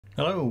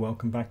Hello,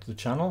 welcome back to the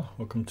channel.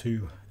 Welcome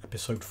to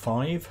episode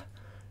 5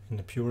 in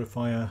the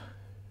Purifier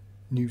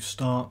New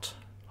Start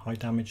High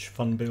Damage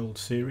Fun Build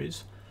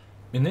series.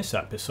 In this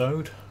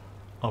episode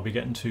I'll be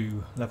getting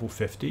to level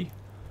 50,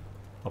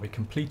 I'll be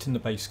completing the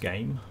base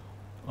game,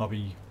 I'll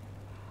be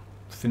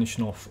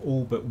finishing off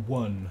all but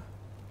one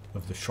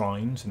of the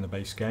shrines in the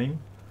base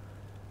game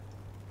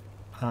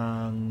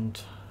and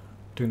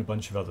doing a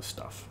bunch of other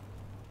stuff.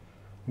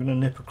 I'm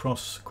going to nip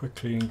across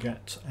quickly and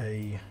get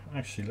a...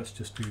 Actually, let's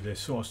just do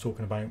this. What I was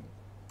talking about,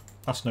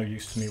 that's no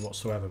use to me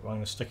whatsoever, but I'm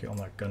going to stick it on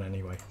that gun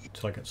anyway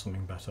until I get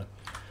something better.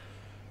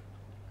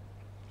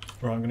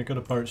 Right, I'm going to go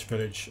to Burridge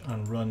Village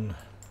and run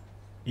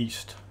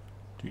east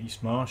to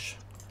East Marsh.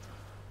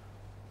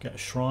 Get a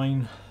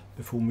shrine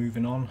before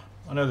moving on.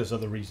 I know there's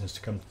other reasons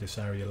to come to this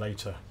area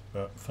later,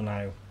 but for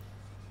now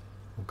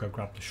we'll go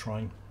grab the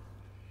shrine.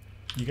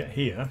 You get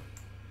here,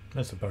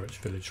 there's the Burridge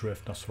Village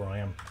Rift, that's where I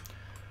am.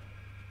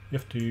 You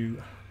have to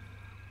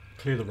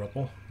clear the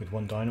rubble with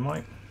 1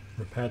 dynamite,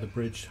 repair the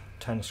bridge,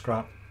 10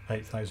 scrap,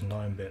 8,000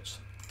 iron bits.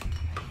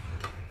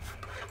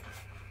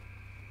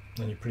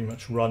 Then you pretty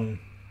much run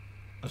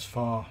as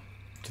far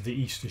to the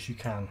east as you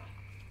can.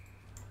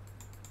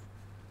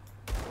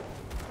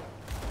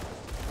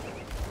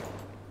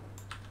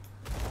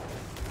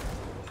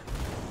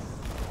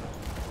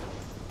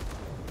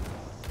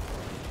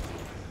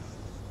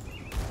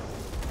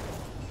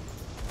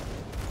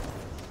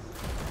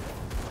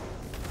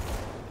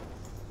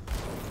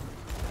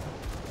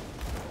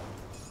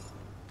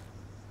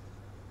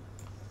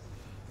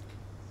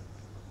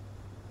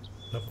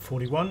 Level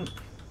 41,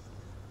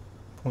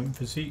 point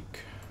physique.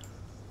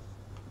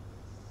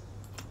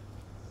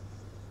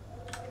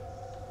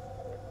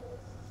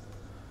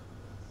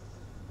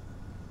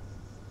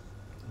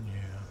 Yeah.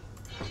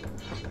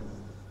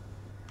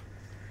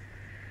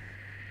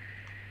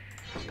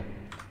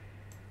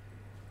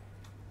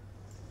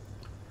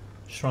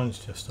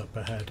 Shrine's just up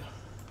ahead.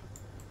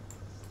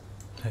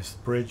 There's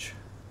the bridge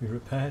we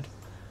repaired.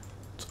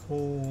 It's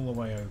all the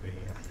way over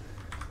here.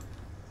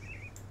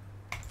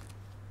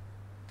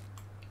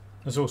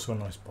 There's also a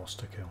nice boss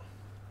to kill.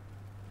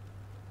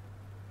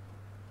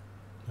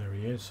 There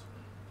he is.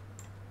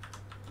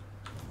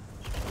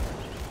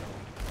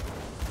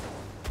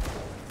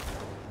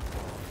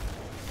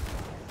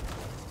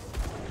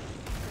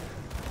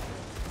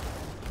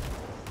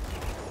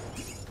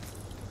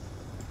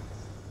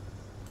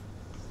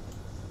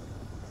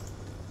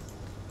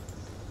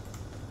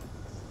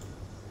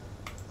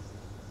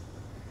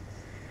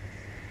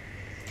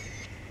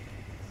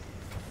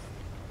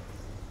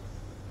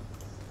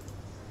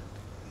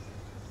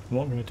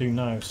 What I'm going to do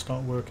now is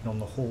start working on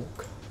the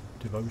Hawk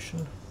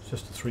Devotion. It's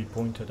just a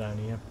 3-pointer down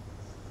here.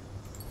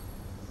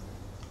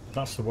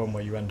 That's the one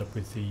where you end up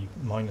with the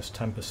minus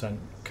 10%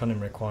 cunning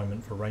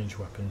requirement for range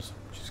weapons,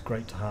 which is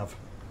great to have.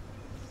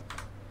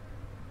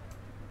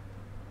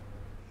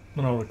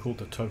 And I'll record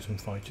the totem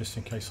fight just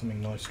in case something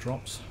nice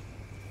drops.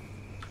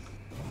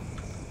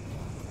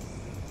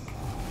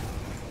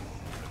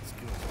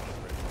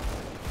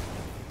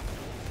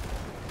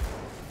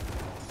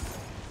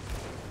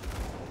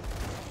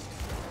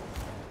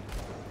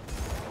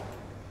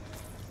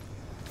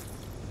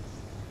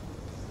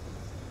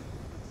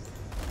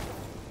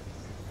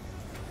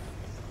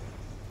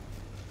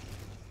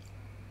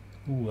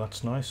 Ooh,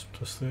 that's nice,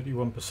 plus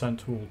 31%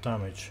 to all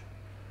damage.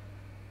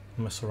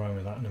 I'll mess around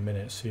with that in a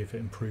minute, see if it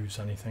improves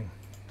anything.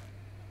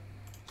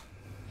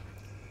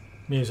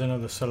 Here's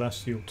another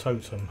celestial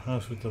totem,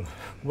 as with the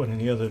one in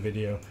the other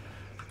video.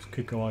 This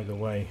could go either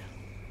way.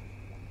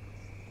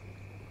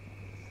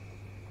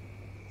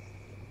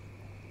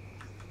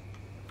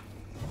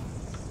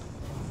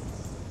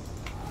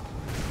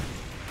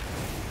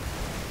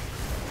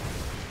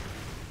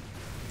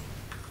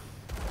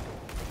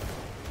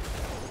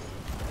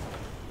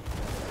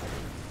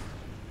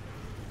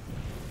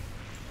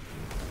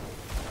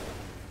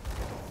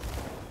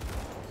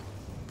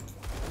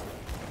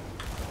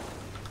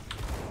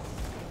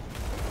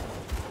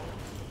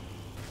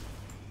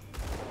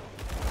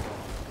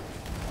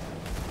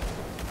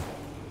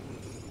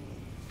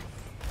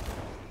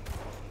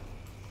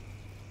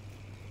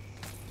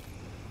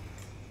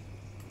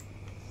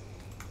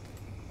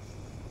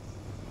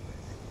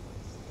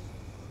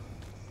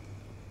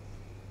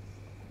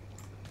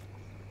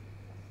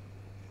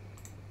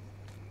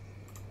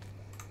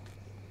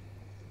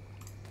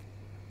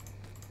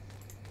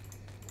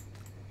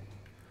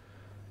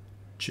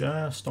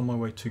 Just on my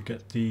way to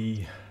get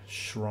the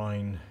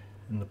shrine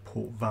in the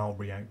Port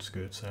Valbury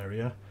outskirts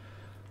area.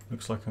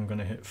 Looks like I'm going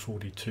to hit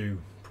 42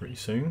 pretty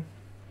soon.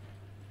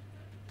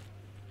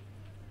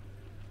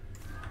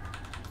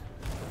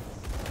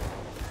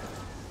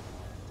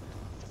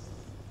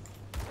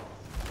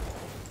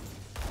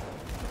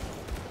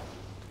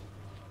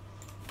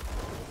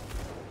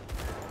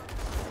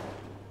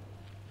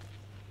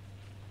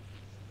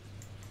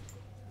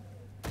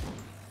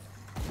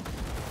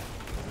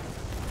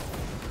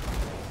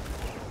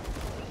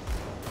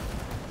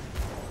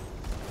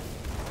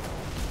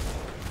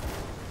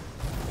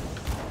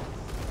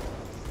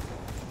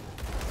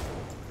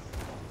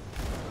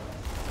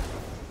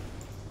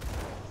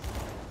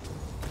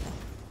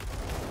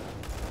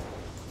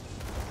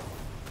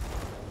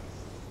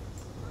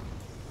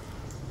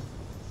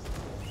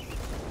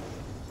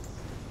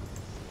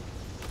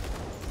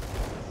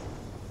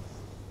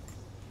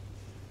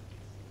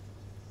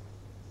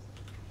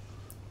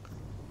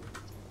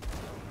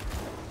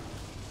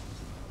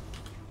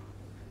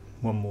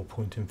 one more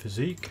point in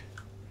physique,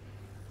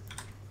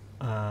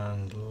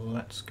 and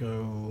let's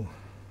go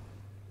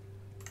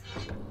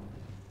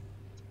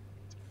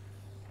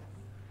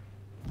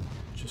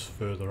just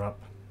further up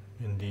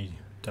in the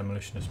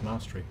Demolitionist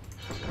Mastery.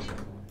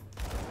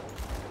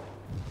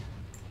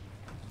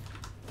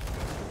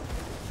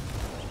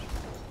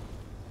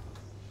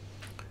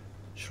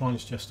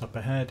 Shrine's just up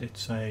ahead.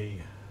 It's a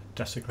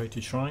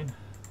desecrated shrine,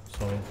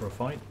 so in for a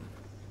fight.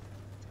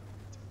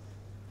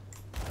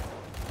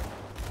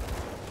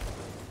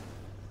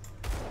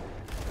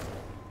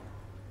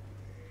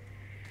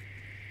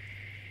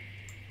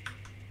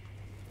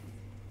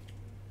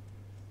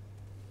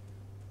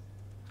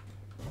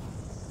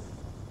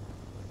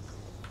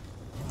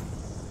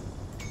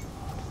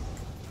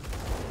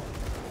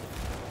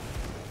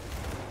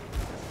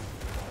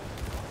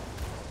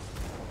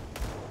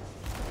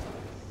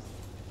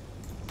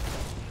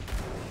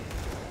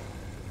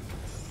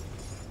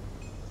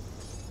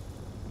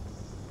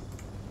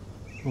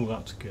 Oh,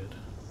 that's good.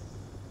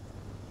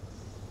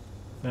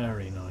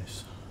 Very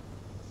nice.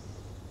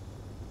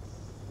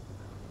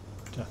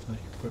 Definitely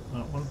equip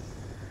that one.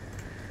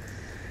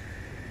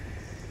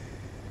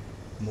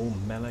 More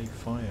melee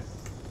fire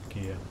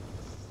gear.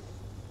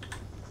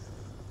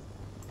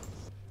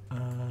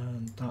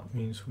 And that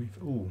means we've...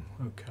 oh,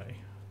 okay.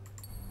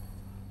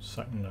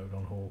 Second node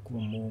on Hawk.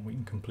 One more, we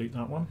can complete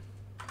that one.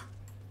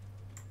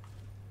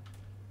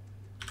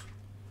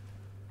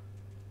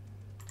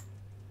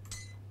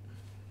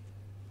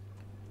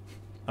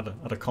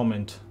 Had a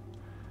comment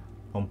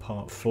on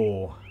part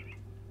 4.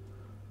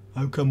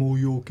 How come all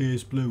your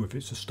gear's blue if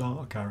it's a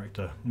starter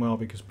character? Well,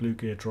 because blue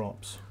gear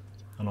drops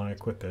and I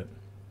equip it.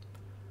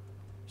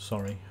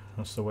 Sorry,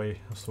 that's the way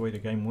the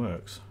game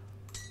works.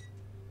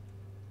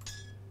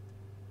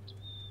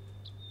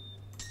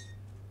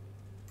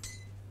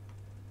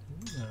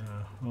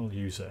 I'll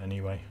use it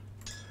anyway,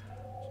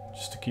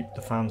 just to keep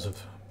the fans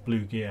of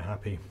blue gear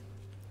happy.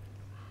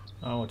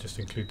 I'll just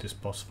include this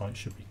boss fight,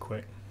 should be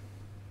quick.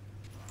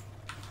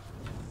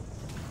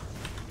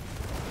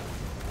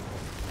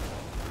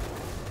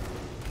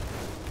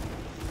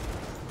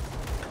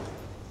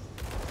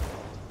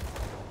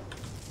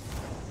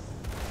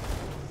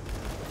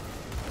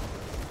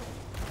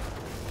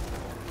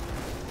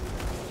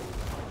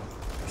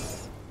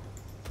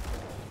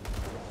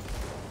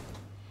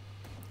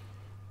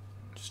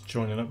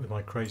 Joining up with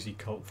my crazy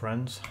cult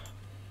friends.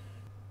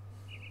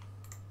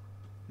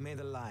 May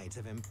the light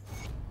of him.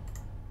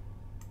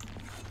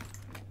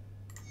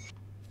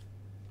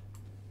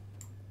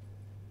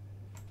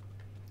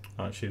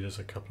 Actually, there's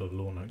a couple of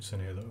lore notes in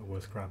here that are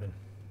worth grabbing.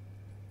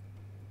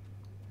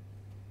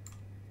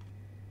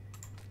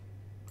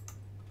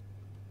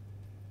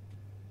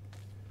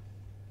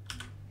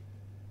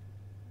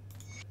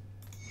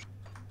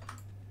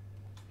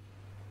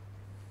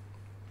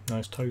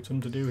 Nice totem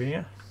to do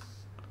here.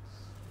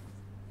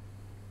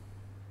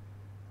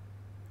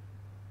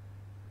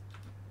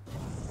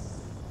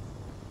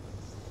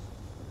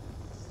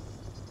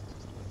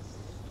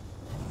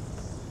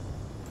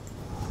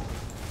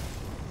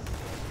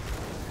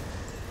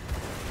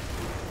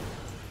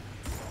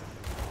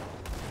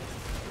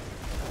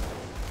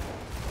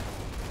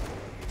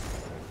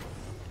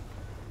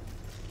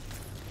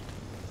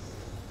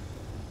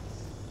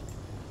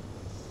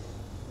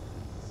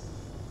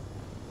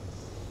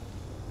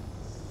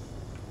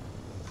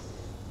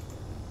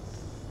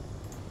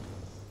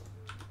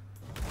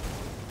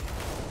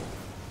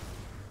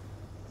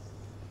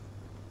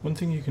 One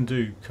thing you can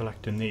do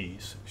collecting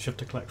these is you have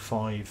to collect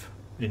 5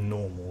 in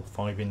normal,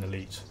 5 in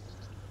elite,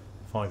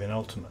 5 in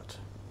ultimate.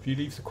 If you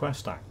leave the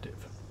quest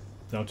active,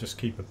 they'll just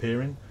keep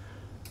appearing.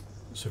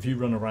 So if you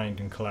run around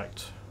and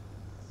collect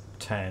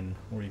 10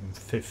 or even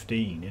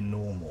 15 in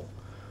normal,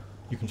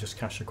 you can just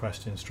cash a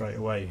quest in straight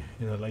away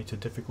in the later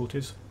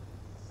difficulties.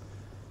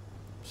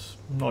 It's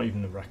not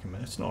even a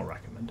recommend. It's not a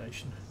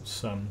recommendation.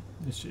 It's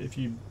if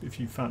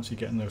you fancy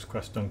getting those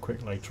quests done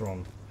quick later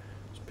on,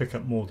 just pick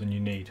up more than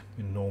you need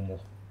in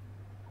normal.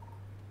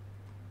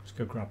 Let's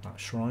go grab that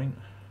shrine.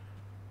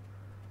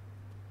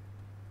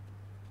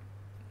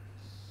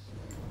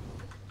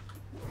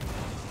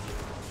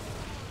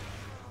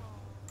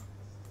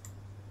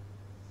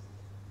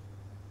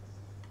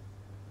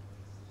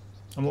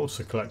 I'm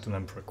also collecting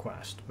them for a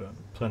quest, but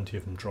plenty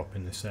of them drop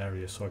in this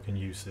area, so I can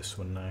use this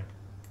one now.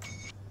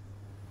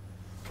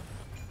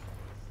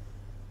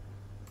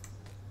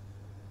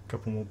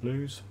 Couple more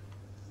blues.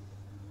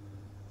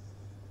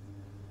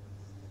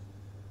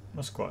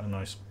 That's quite a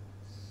nice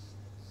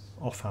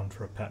offhand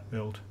for a pet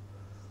build.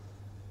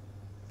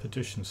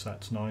 Petition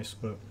set's nice,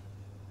 but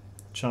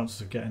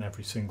chances of getting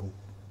every single,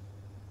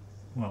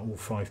 well, all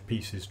 5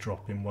 pieces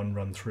drop in one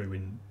run through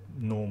in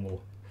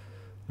normal,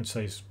 I'd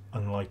say is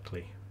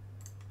unlikely.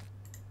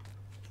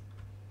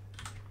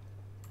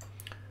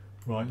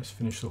 Right, let's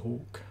finish the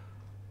Hawk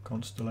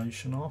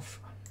constellation off.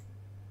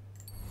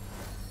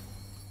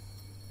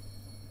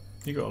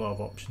 You got a lot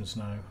of options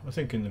now. I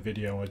think in the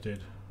video I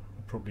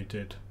probably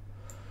did.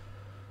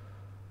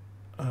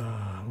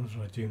 What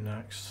did I do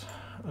next?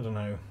 I don't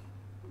know.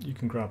 You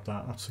can grab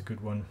that, that's a good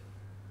one.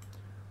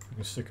 You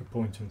can stick a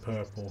point in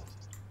purple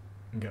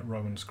and get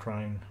Rowan's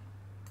Crown,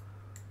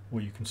 or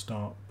you can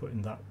start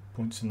putting that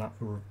points in that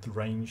for the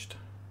ranged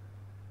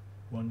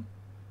one.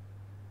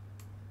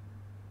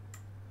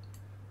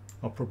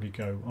 I'll probably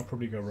go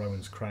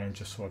Rowan's Crown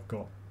just so I've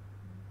got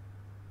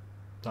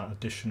that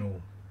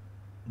additional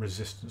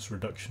resistance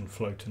reduction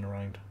floating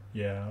around.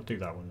 Yeah, I'll do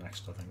that one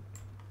next, I think.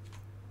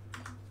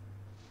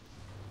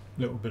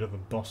 Little bit of a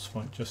boss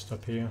fight just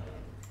up here.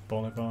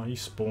 Bolivar, he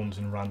spawns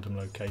in random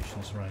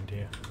locations around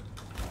here.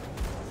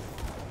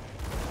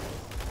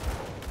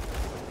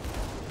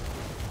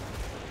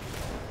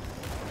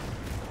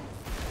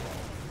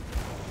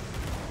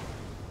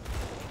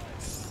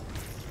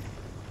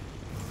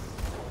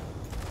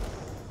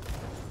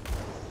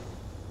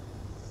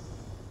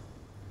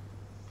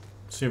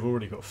 See, I've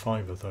already got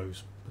 5 of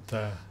those,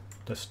 but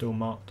they're still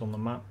marked on the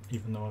map,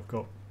 even though I've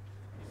got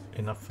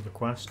enough for the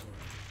quest.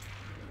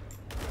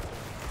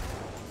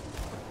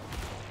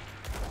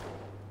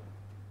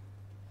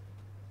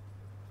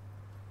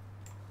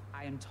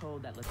 I am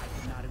told that I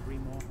could not agree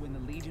more. When the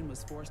Legion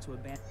was forced to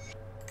abandon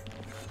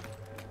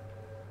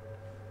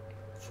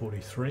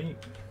 43.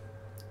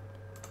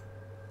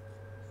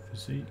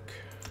 Physique.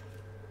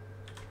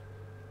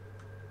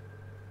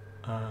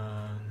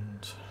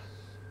 And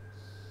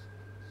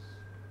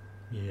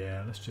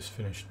yeah, let's just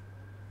finish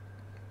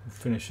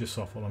this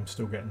off while I'm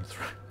still getting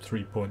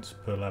 3 points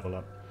per level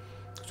up.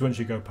 Because once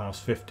you go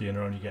past 50 and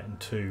are only getting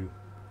 2,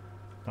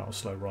 that'll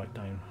slow right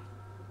down.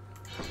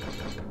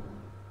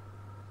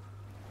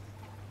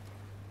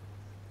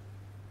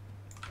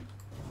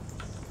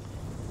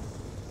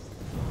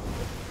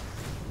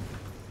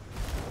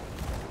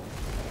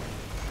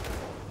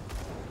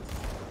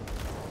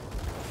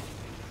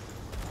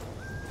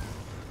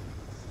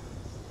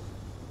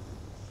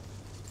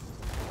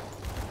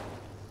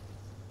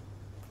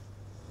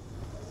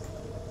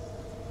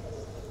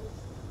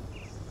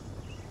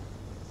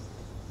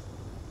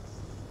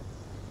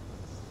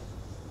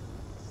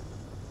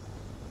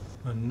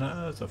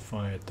 Another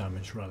fire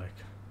damage relic.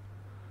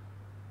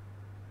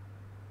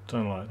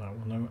 Don't like that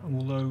one though,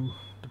 although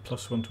the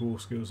 +1 to all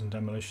skills and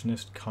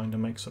demolitionist kind of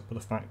makes up for the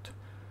fact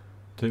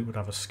that it would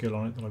have a skill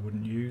on it that I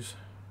wouldn't use.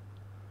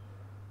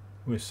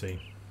 We'll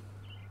see.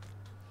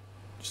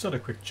 Just had a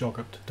quick jog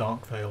up to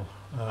Darkvale,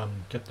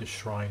 get this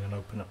shrine and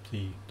open up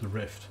the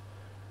rift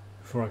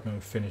before I go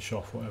and finish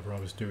off whatever I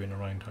was doing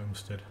around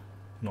Homestead.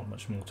 Not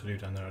much more to do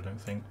down there, I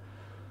don't think.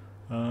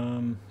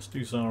 Let's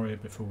do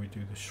Zarya before we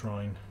do the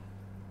shrine.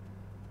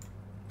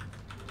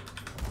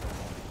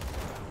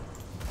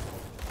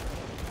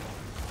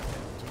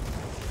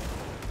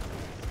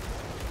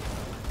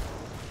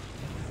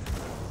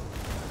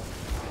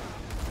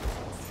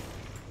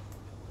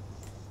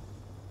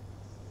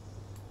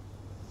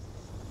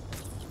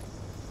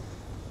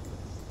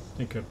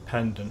 I think a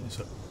pendant is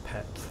a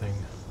pet thing.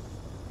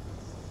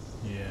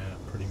 Yeah,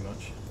 pretty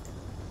much.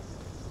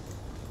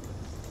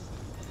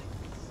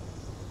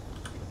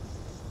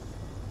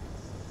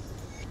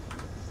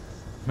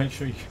 Make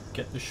sure you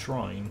get the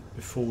shrine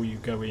before you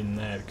go in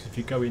there, because if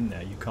you go in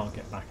there you can't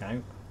get back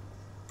out.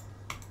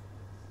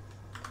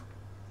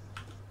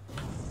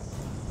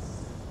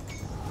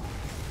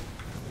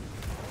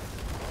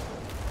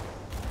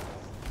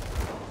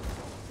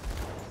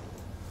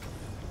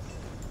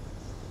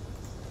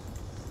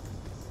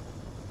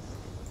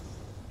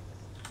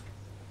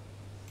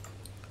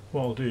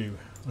 What I'll do,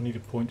 I need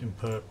a point in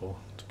purple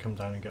to come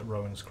down and get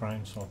Rowan's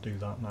Crown, so I'll do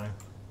that now.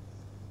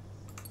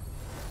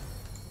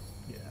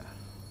 Yeah,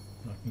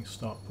 I can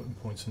start putting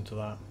points into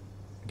that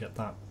and get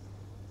that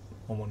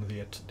on one of the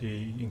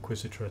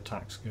Inquisitor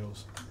attack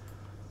skills.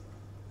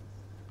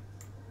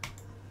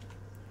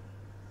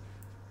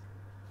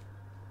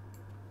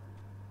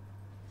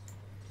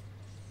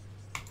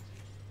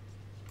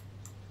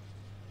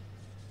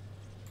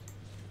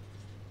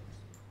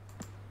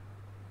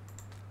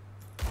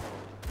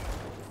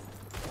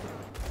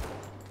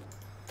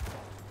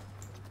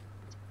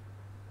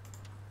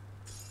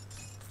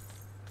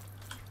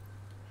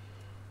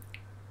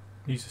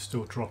 These are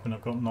still dropping.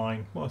 I've got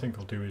 9. What I think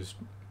I'll do is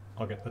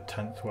I'll get the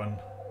 10th one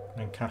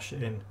and cash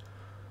it in.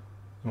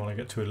 And when I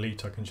get to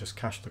Elite I can just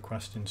cash the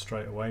quest in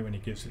straight away when he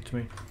gives it to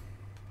me.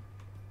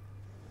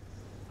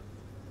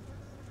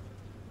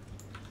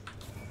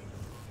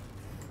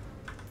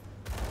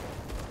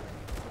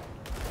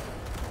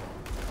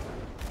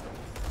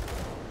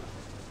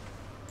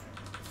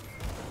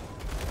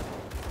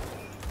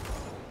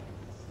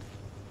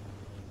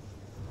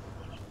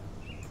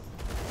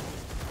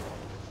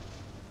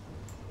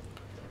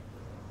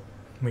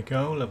 We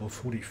go, level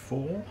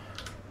 44.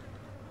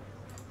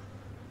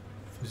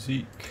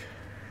 Physique.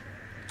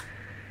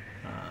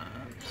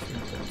 And 3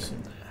 points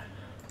in there.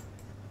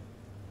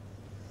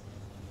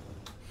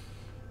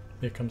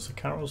 Here comes the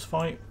Carol's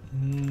fight.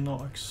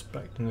 Not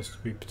expecting this to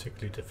be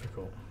particularly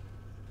difficult.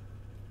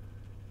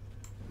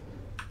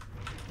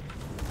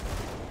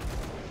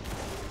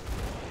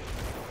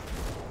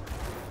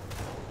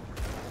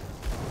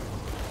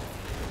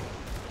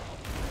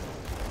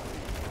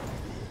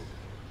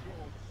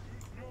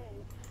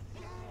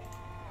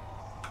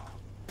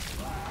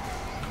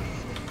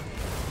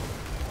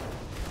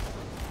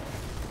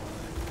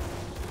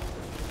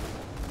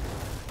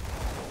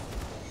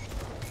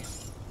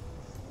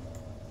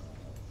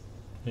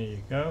 There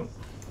you go.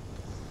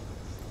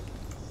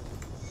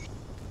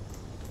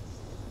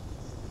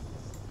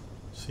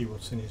 See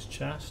what's in his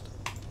chest.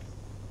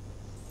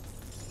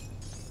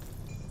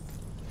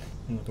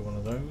 Another one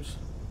of those.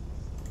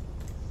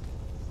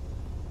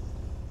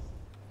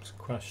 This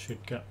quest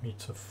should get me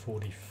to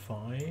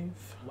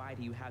 45. Why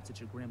do you have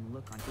such a grim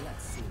look on you?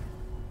 Let's see.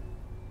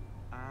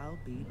 I'll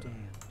be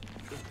damned.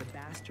 If the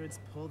bastards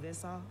pull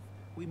this off,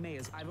 we may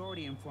as... I've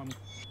already informed...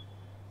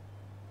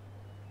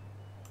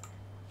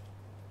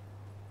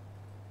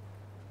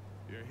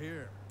 You're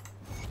here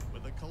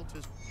with the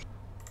cultist.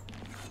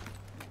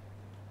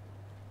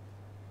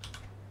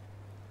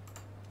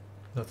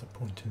 Another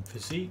point in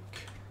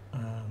physique,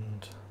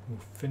 and we'll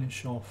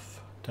finish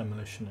off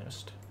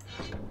demolitionist.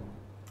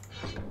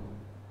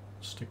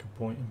 Stick a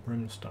point in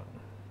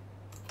brimstone.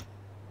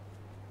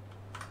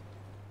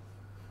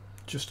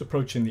 Just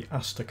approaching the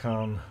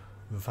Astrakhan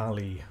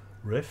Valley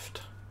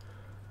Rift,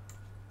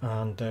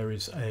 and there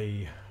is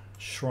a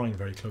shrine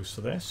very close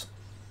to this.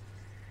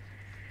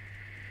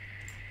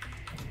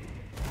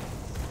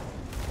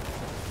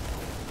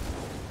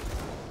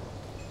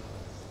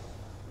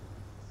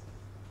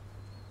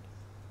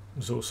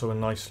 There's also a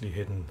nicely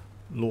hidden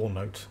lore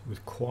note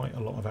with quite a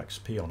lot of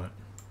XP on it.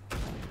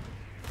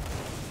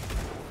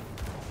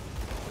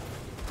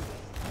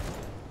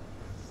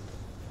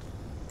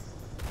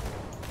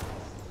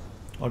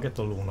 I'll get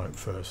the lore note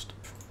first,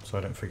 so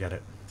I don't forget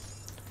it.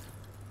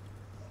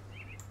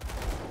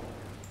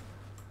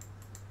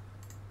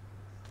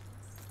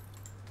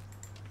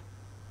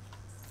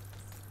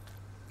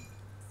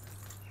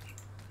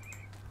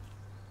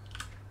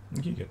 I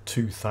think you get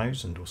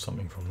 2,000 or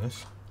something from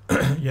this.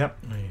 Yep,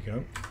 there you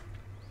go.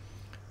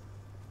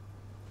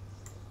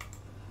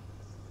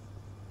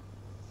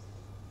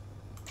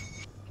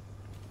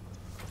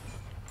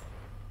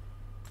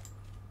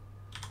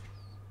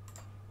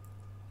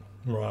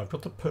 Right, I've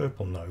got the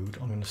purple node.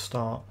 I'm going to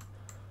start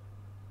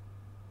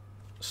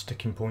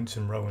sticking points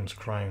in Rowan's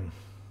crown.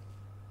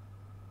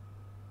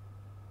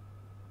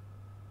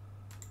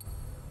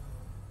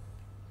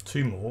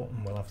 Two more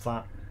and we'll have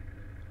that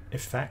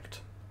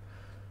effect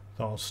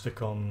that I'll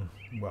stick on,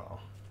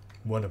 well,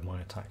 one of my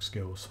attack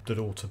skills that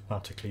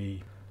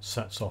automatically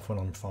sets off when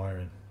I'm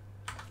firing.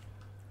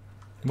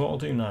 What I'll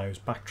do now is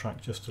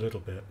backtrack just a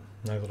little bit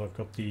now that I've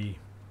got the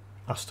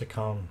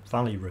Astrakhan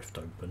Valley Rift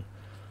open.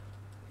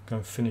 Go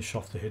and finish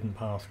off the Hidden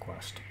Path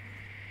quest.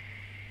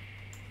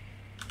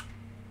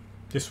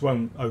 This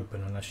won't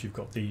open unless you've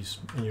got these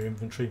in your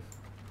inventory,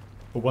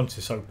 but once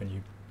it's open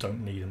you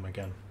don't need them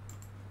again.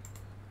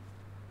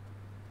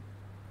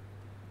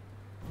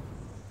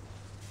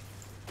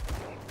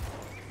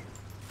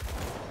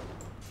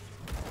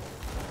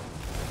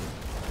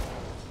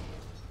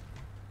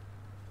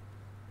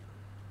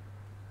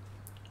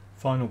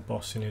 Final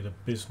boss in here, the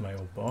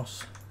Bismail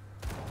boss.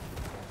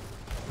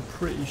 I'm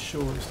pretty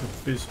sure it's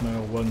the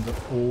Bismail one that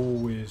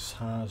always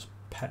has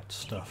pet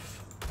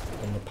stuff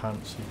on the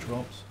pants he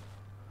drops.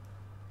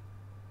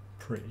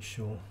 Pretty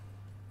sure.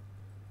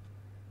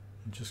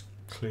 I'll just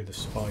clear the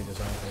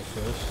spiders out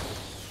there first.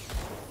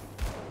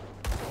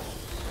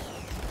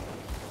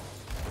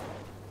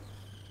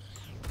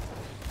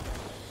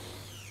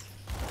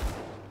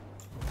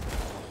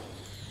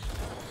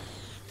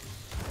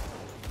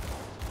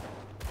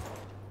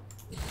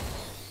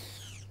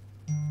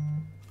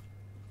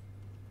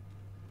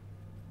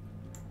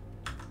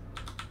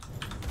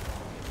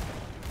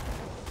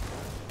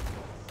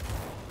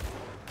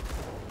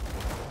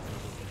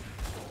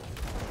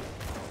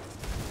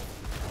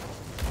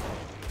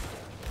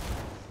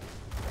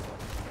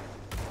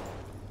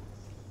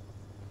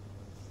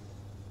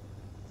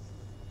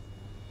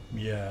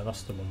 Yeah,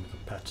 that's the one with the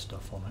pet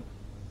stuff on it.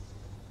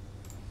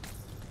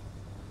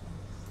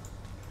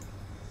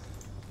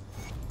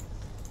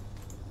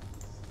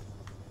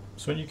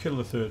 So when you kill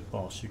the third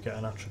boss you get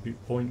an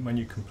attribute point. When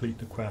you complete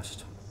the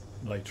quest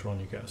later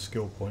on you get a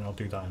skill point. I'll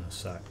do that in a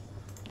sec.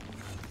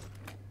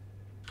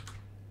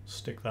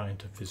 Stick that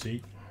into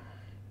physique.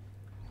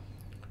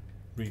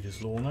 Read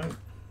his lore note.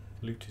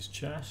 Loot his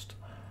chest.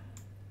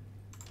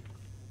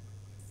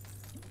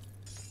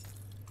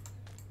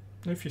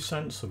 If you're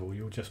sensible,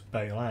 you'll just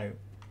bail out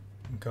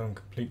and go and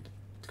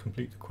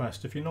complete the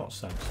quest. If you're not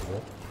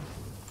sensible,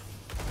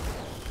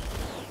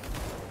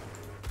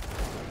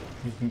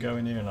 you can go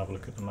in here and have a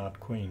look at the Mad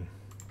Queen.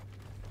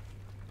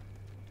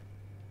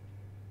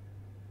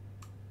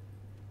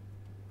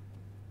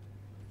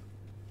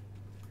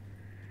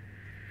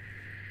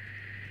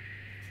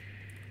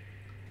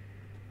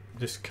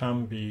 This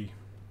can be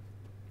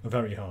a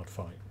very hard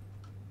fight,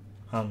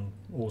 and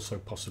also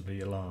possibly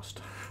your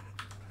last.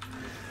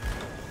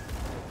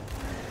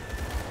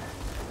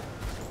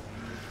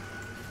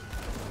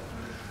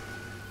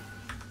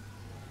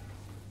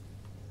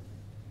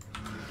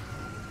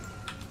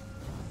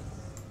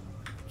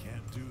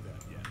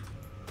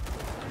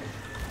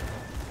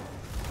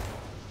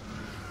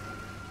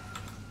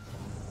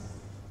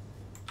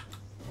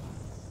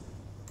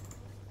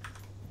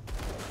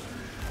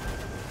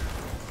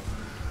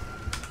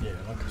 Yeah,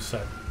 like I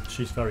said,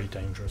 she's very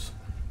dangerous.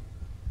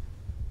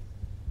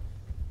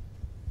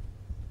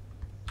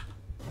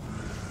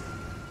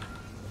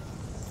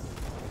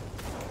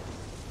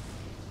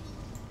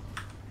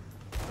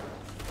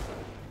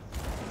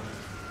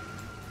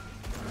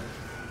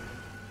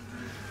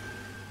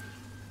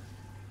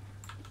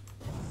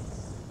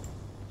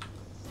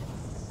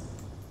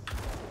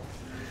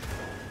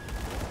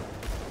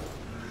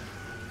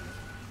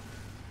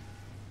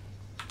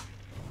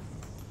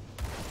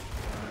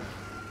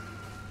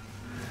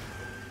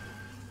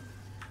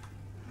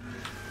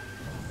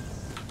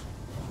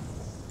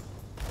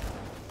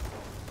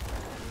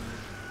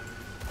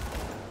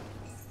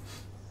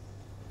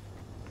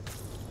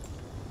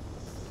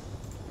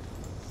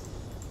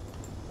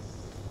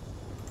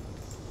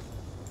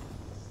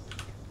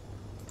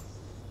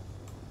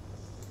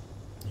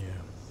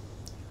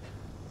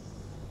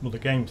 Well, the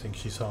game thinks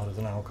she's harder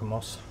than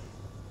Alchemos.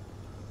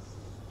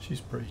 She's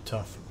pretty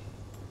tough.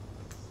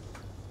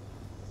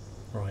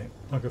 Right,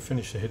 I'll go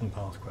finish the Hidden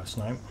Path quest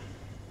now.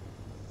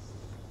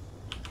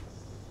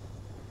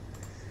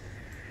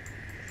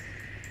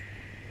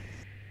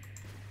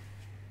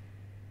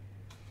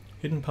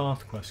 Hidden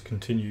Path quest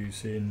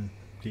continues in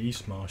the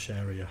East Marsh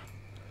area.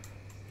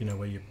 You know,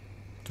 where you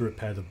to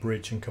repair the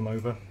bridge and come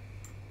over.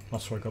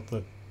 That's where I got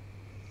the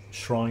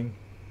shrine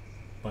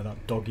by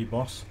that doggy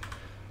boss.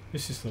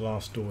 This is the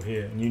last door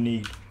here, and you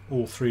need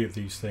all three of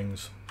these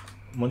things.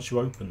 Once you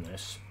open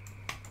this,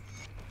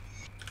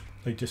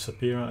 they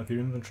disappear out of your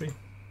inventory.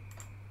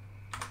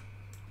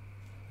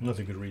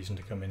 Another good reason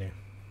to come in here.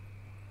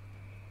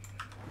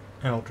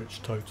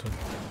 Eldritch Totem.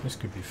 This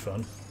could be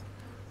fun.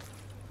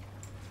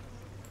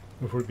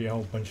 There'll probably be a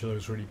whole bunch of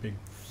those really big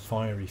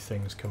fiery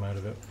things come out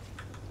of it.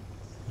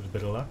 With a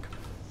bit of luck.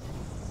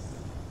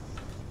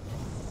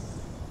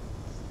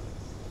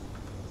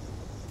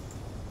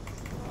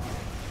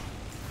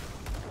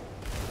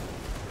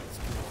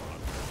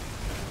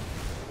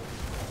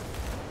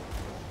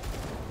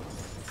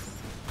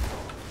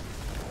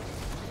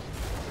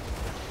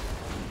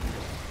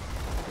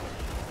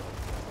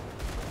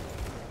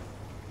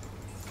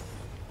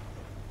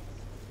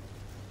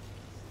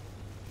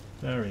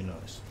 Very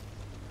nice.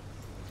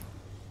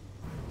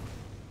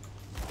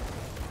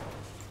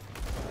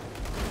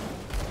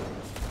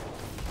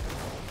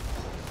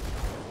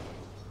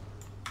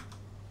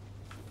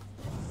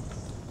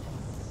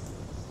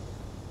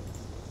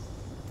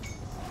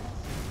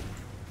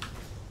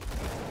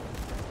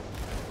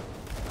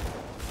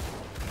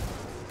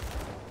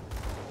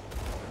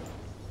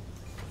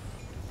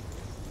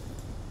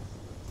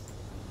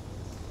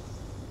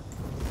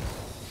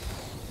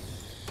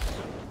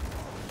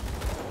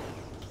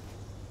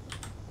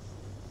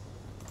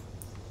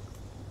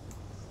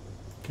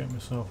 Get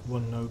myself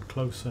one node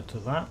closer to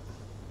that.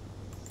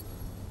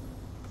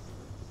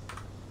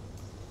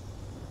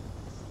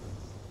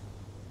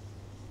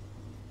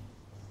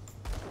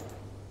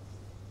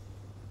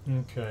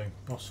 Okay,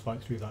 boss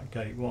fight through that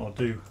gate. What I'll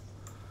do,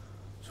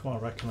 that's what I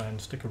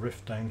recommend, stick a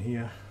rift down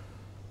here.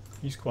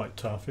 He's quite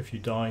tough. If you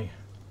die,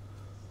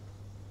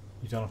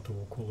 you don't have to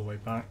walk all the way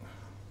back.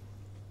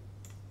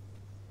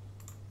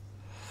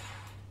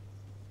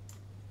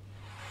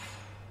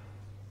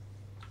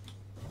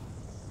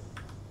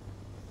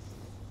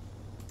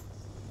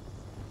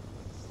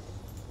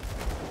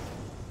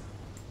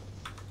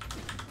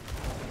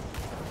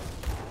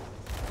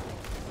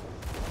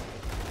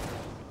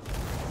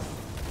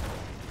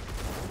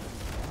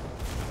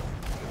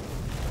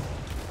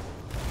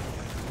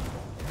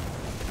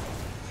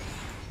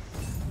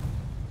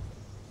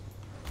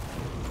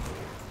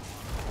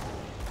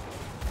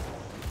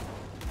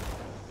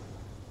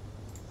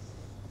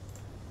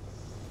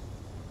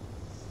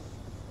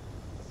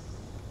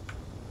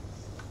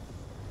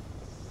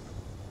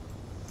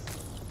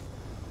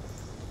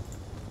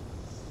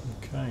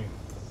 Okay,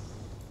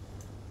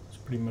 that's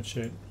pretty much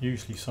it.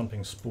 Usually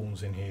something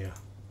spawns in here.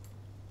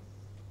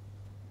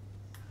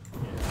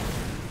 Yeah.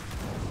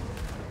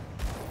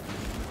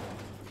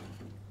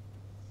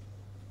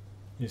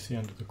 Here's the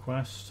end of the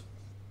quest.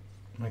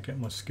 I get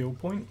my skill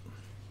point.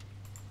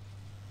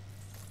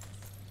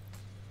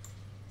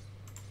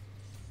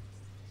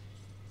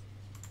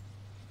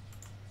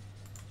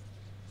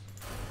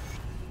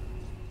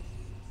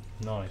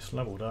 Nice,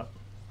 leveled up.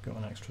 Got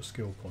an extra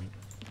skill point.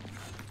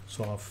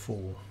 So I'll have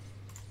 4.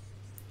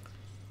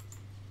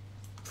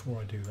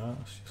 Before I do that,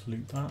 let's just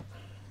loot that.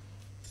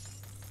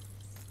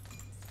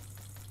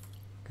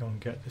 Go and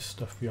get this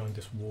stuff behind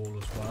this wall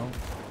as well.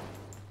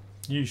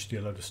 Usually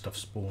a load of stuff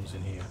spawns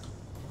in here.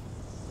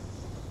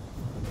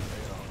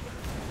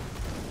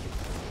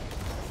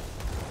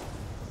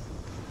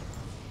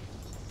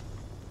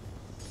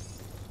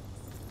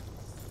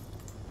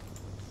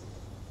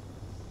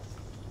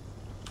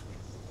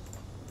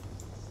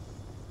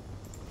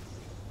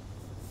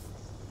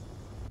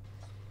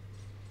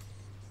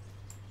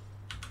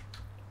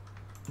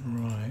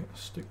 Right,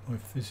 stick my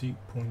physique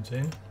points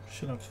in.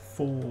 Should have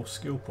 4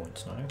 skill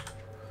points now.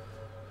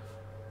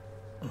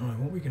 Alright,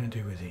 what are we going to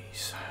do with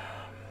these?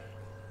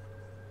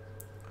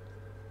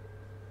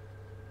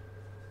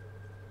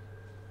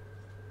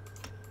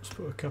 Let's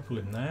put a couple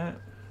in there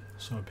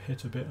so I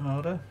hit a bit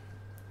harder.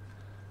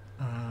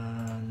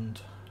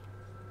 And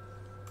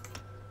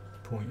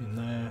point in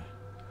there.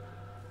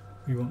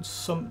 We want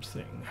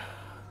something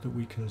that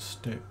we can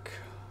stick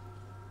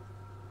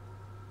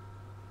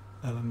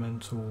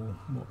elemental,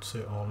 what's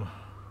it on?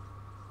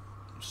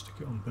 Stick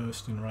it on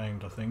bursting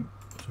round, I think.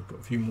 So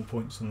put a few more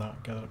points in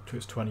that, get it up to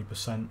its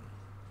 20%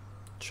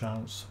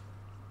 chance.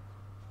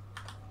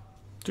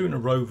 Doing a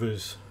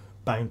rover's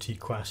bounty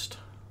quest.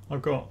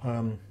 I've got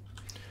where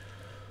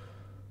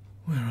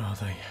are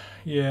they?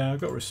 Yeah, I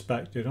got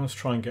respected. Let's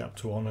try and get up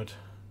to honoured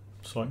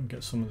so I can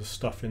get some of the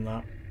stuff in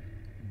that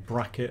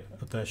bracket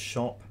of their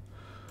shop.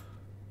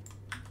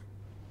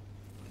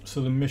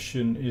 So the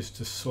mission is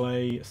to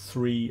slay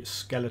 3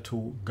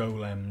 skeletal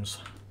golems.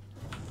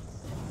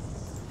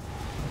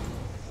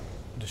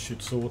 This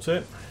should sort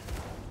it.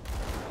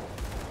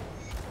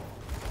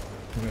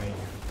 Right.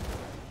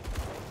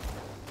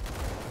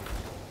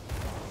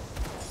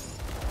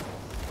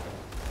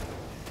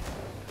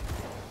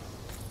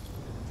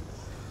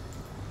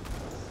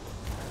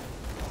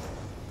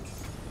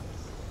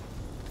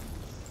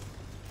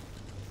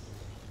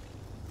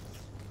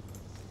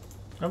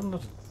 I haven't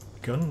had a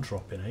gun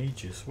drop in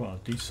ages. Well, a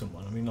decent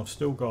one. I mean, I've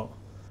still got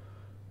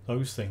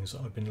those things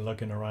that I've been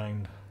lugging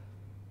around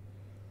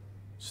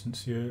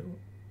since the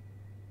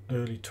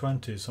early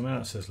 20s. I mean,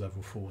 that says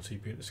level 40,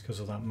 but it's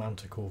because of that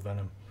manticore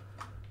venom.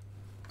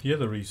 The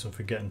other reason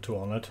for getting to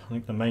Honoured, I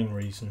think the main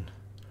reason,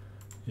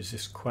 is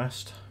this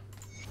quest.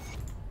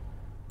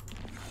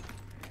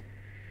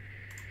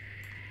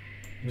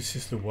 This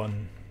is the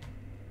one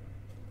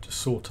to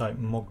sort out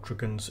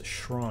Mogdragon's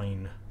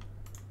shrine.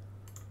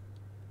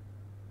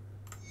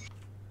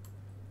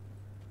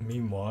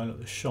 Meanwhile, at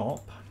the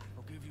shop,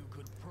 I'll give you a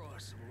good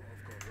price of what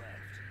I've got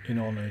left. in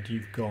Honoured,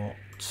 you've got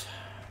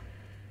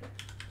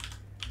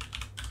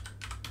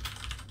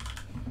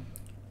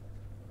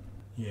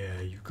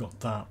you've got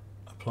that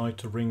applied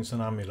to rings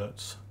and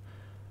amulets,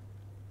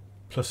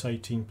 plus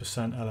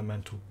 18%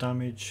 elemental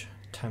damage,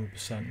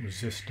 10%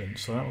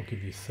 resistance, so that will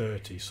give you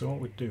 30. So what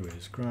we'd do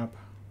is grab,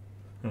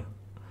 that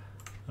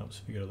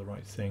was if you go to the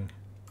right thing,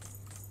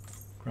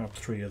 grab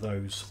 3 of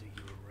those. See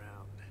you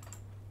around.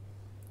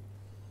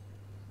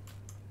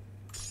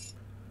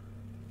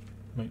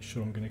 Make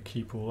sure I'm going to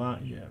keep all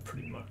that, yeah,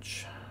 pretty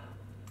much.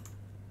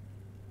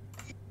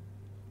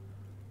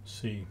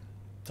 See,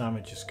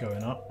 damage is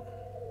going up.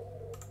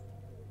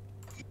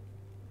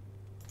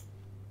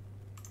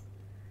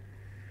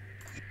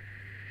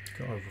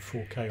 Got over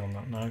 4k on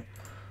that now.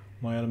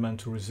 My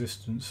elemental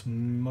resistance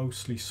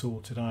mostly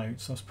sorted out,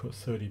 so that's put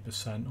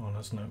 30% on,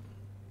 hasn't it?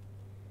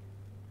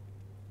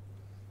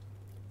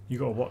 You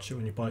got to watch it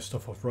when you buy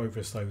stuff off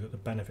Rovers though, that the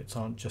benefits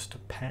aren't just to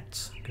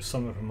pets, because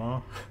some of them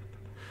are.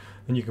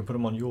 And you can put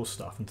them on your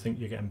stuff and think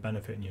you're getting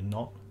benefit and you're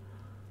not.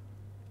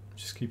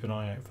 Just keep an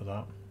eye out for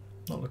that.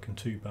 Not looking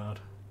too bad.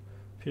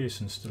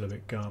 Pearson's still a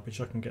bit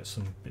garbage. I can get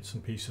some bits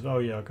and pieces. Oh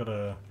yeah, I got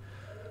a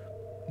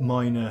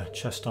minor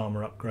chest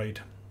armor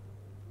upgrade.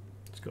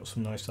 It's got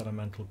some nice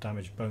elemental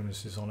damage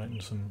bonuses on it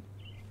and some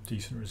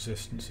decent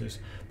resistances.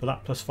 But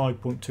that plus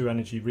 5.2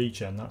 energy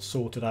regen, that's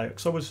sorted out.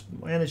 Because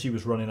my energy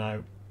was running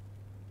out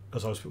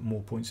as I was putting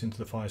more points into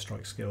the fire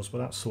strike skills, but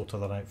that's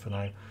sorted that out for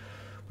now,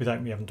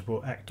 without me having to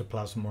put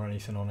ectoplasm or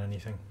anything on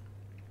anything.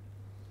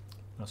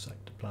 That's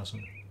ectoplasm.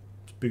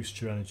 It boosts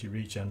your energy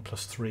regen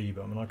plus 3,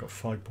 but I mean I got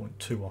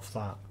 5.2 off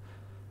that,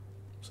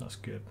 so that's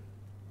good.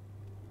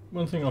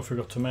 One thing I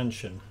forgot to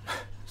mention,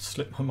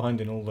 slipped my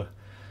mind in all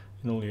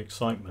the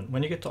excitement.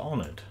 When you get to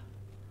Honoured,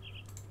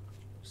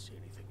 See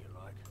anything you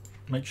like?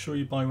 make sure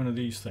you buy one of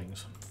these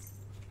things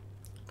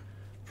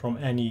from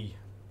any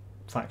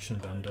faction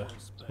vendor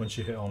once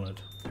you hit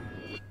Honoured.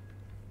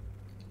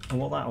 And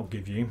what that'll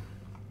give you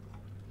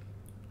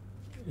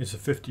is a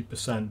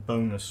 50%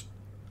 bonus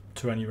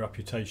to any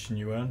reputation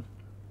you earn.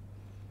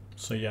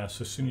 So yeah,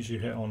 so as soon as you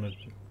hit Honoured,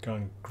 go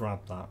and grab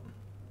that.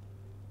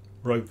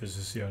 Rovers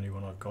is the only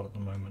one I've got at the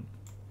moment.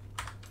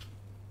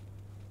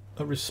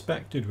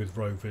 Respected with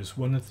Rovers,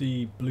 one of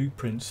the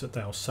blueprints that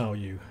they'll sell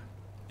you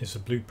is a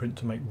blueprint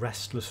to make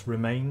restless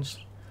remains.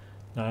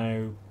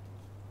 Now,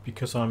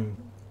 because I'm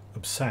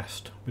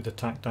obsessed with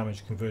attack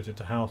damage converted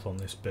to health on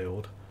this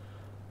build,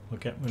 I'll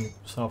get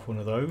myself one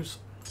of those,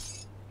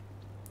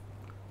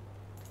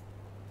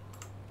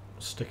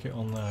 stick it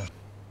on there.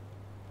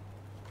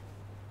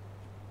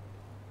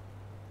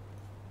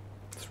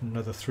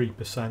 Another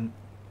 3%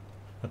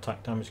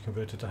 attack damage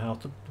converted to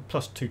health,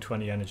 plus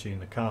 220 energy,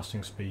 and the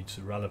casting speed's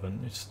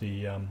irrelevant. It's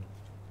the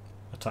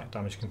attack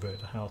damage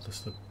converted to health that's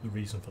the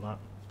reason for that.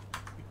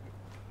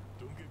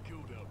 Don't get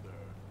killed out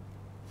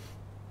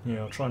there.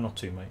 Yeah, I'll try not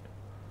to, mate.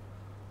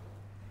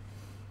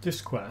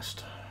 This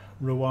quest,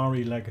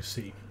 Rowari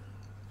Legacy,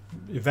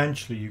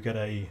 eventually you get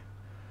a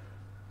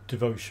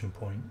devotion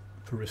point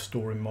for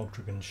restoring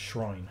Mogdragon's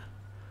shrine.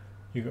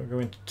 You've got to go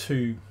into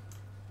 2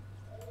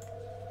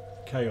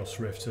 Chaos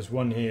Rifts. There's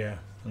one here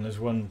and there's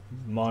one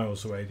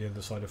miles away the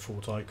other side of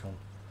Fort Icon.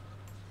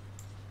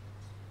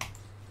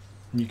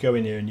 And you go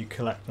in here and you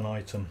collect an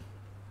item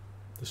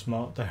that's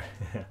marked there.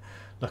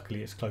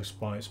 Luckily it's close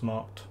by, it's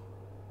marked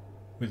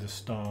with a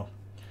star.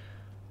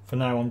 For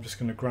now I'm just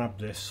going to grab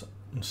this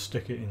and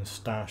stick it in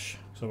stash,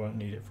 so I won't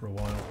need it for a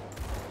while.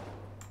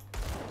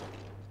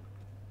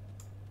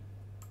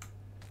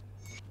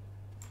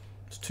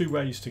 There's 2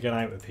 ways to get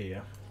out of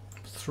here.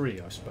 3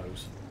 I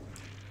suppose.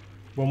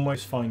 One way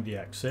is find the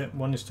exit,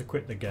 one is to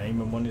quit the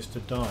game, and one is to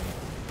die.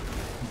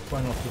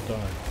 Try not to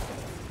die.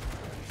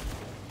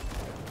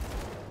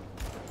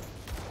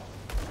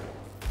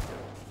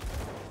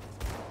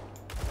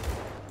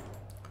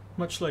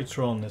 Much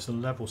later on there's a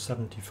level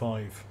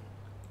 75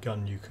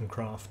 gun you can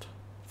craft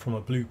from a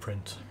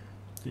blueprint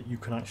that you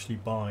can actually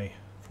buy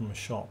from a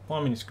shop. Well,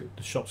 I mean, it's good.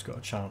 The shop's got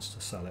a chance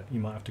to sell it. You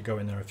might have to go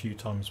in there a few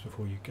times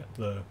before you get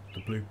the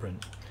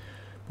blueprint.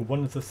 But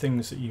one of the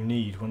things that you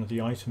need, one of the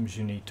items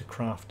you need to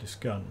craft this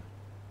gun,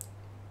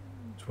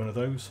 It's one of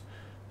those.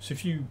 So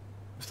if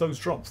those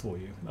drop for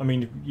you, I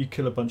mean, if you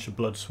kill a bunch of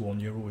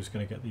Bloodsworn, you're always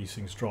going to get these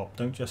things drop.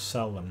 Don't just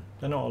sell them.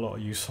 They're not a lot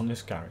of use on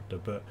this character,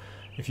 but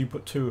if you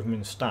put 2 of them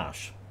in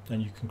stash, then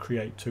you can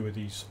create 2 of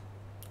these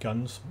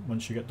guns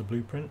once you get the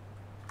blueprint.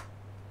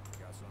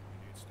 Got something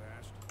you need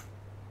stashed?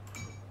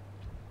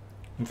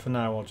 And for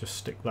now, I'll just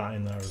stick that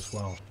in there as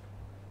well.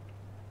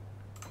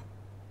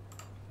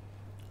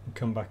 And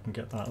come back and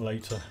get that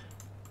later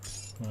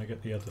when I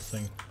get the other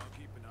thing. I'll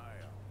keep an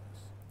eye out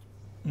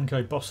on this.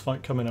 Okay, boss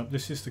fight coming up.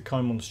 This is the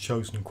Kaimon's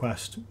Chosen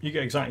quest. You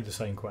get exactly the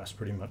same quest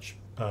pretty much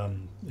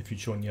if you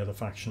join the other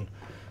faction.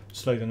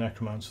 Slay the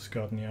Necromancers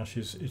guarding the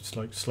ashes. It's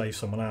like slay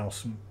someone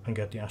else and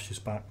get the ashes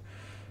back.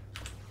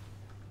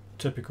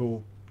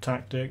 Typical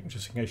tactic,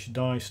 just in case you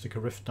die, stick a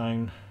rift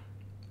down.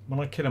 When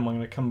I kill him, I'm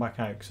going to come back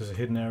out because there's a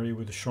hidden area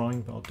with a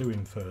shrine, but I'll do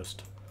him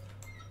first.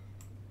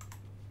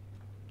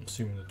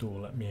 Assuming the door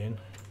let me in.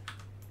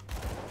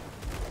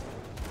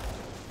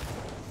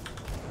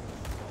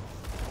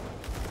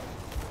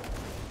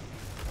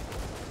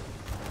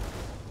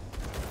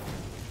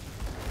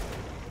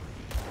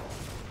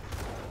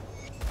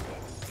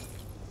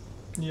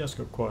 Yeah, it's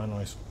got quite a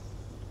nice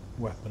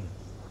weapon.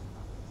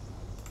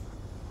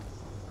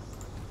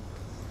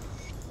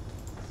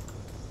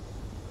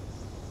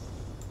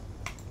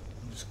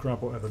 Just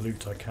grab whatever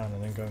loot I can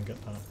and then go and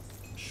get that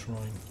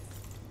shrine.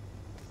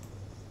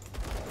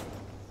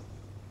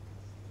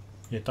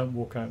 Yeah, don't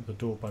walk out the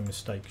door by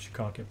mistake because you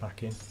can't get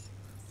back in. You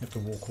have to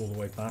walk all the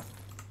way back.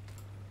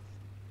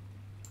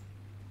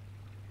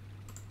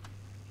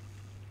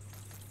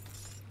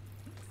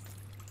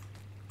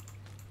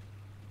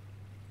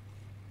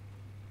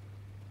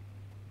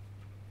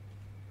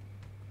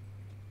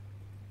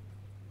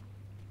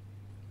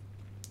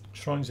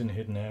 Shrine's in a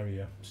hidden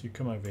area, so you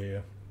come over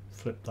here,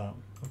 flip that.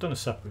 I've done a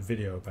separate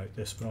video about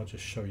this, but I'll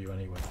just show you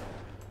anyway.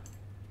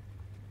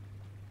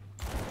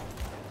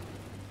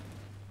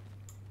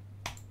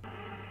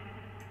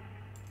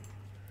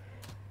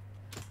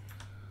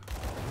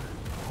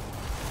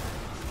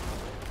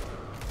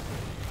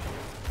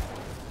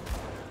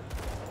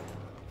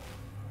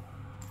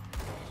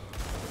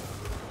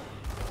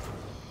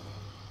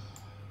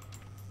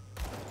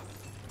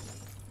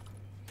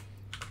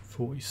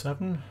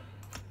 .47.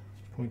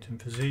 Point in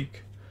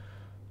physique.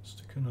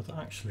 Stick another.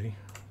 Actually,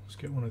 let's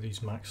get one of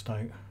these maxed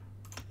out.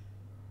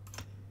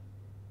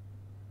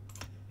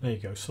 There you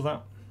go. So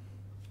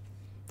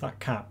that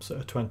caps at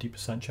a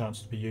 20%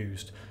 chance to be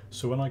used.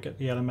 So when I get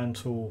the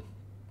elemental,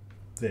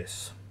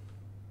 this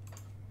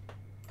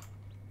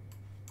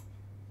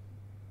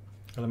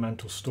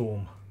elemental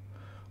storm,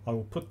 I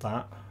will put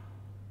that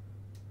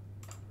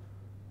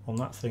on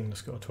that thing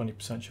that's got a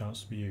 20%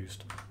 chance to be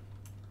used.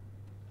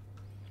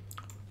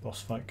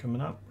 Boss fight coming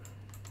up.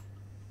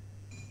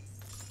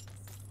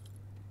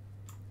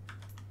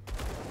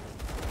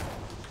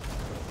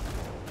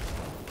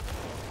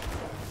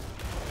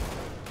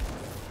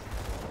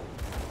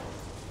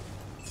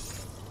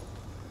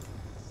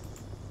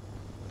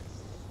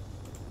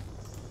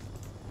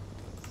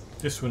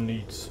 This one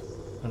needs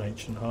an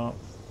ancient heart.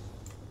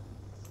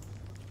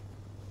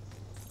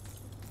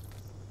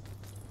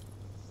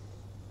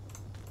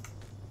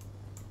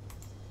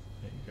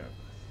 There you go.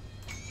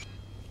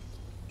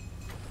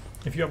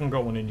 If you haven't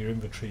got one in your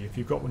inventory, if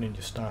you've got one in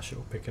your stash,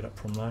 it'll pick it up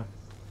from there.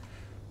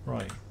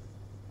 Right,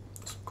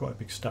 it's quite a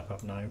big step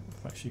up now.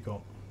 I've actually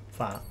got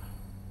that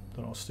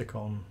I'll stick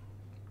on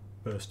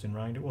bursting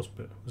round. It was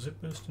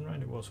it bursting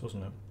round? It was,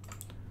 wasn't it?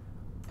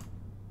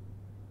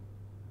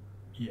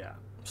 Yeah.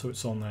 So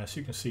it's on there, so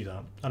you can see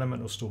that.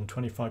 Elemental Storm,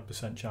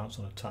 25% chance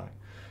on attack.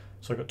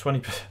 So I got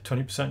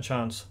 20%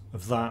 chance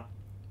of that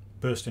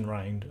bursting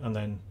round, and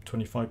then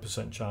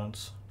 25%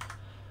 chance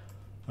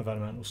of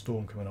Elemental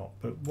Storm coming up.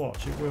 But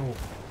watch, it will.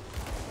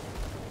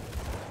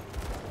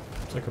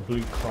 It's like a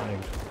blue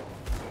cloud.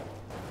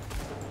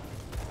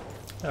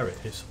 There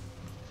it is.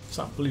 It's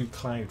that blue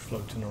cloud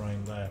floating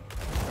around there.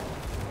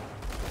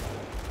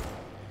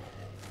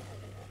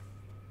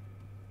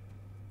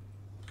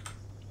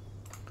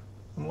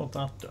 And what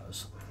that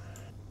does,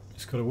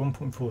 it's got a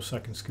 1.4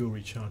 second skill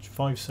recharge,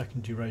 5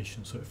 second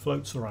duration, so it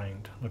floats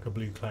around like a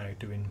blue cloud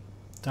doing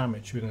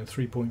damage within a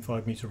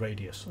 3.5 meter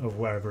radius of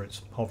wherever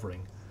it's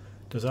hovering.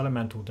 It does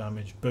elemental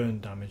damage, burn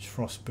damage,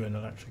 frost burn,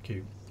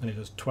 electrocute, and it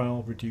does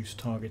 12 reduced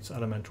targets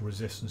elemental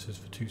resistances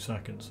for 2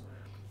 seconds.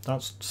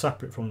 That's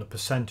separate from the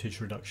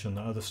percentage reduction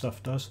that other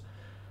stuff does.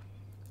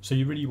 So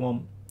you really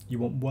want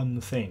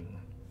one thing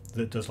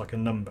that does like a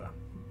number,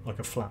 like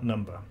a flat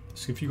number.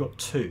 So if you've got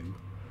 2,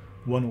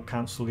 one will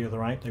cancel the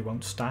other out, they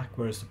won't stack,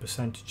 whereas the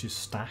percentages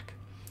stack.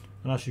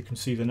 And as you can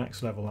see, the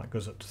next level that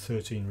goes up to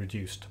 13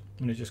 reduced,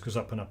 and it just goes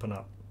up and up and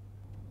up.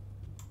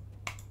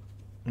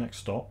 Next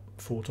stop,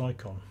 Fort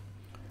Icon.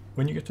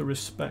 When you get a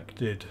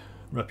respected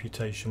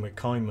reputation with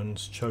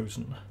Kaimon's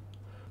Chosen,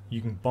 you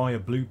can buy a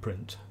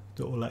blueprint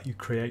that will let you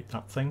create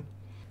that thing.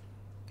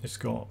 It's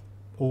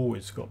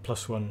always got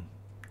 +1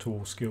 to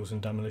all skills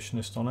and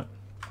demolitionist on it.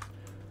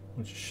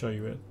 I'll just show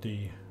you it,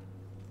 the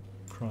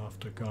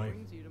crafter guy.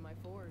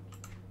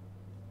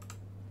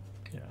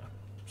 Yeah,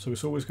 So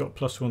it's always got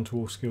 +1 to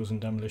all skills and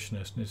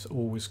demolitionist, and it's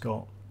always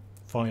got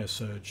fire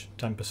surge,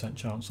 10%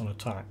 chance on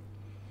attack,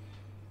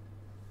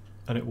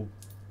 and it'll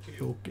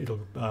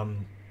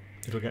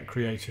get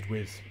created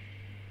with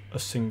a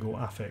single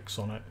affix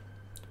on it,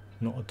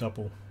 not a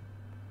double.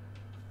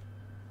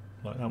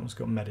 Like that one's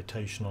got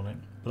meditation on it,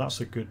 but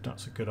that's a good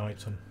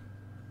item.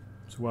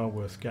 It's well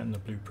worth getting the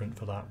blueprint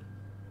for that.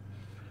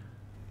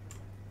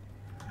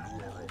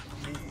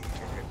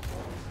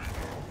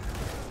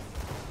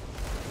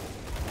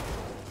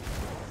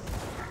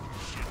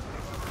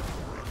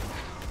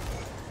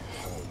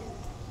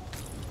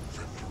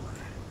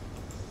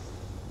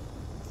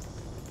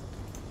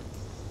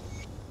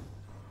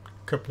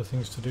 Couple of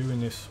things to do in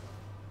this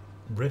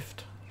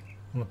rift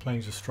on the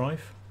Plains of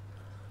Strife.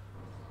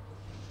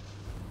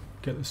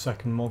 Get the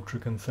second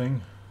Mogdragon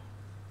thing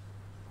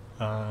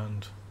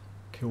and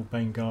kill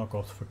Bane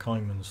Gargoth for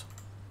Caimans.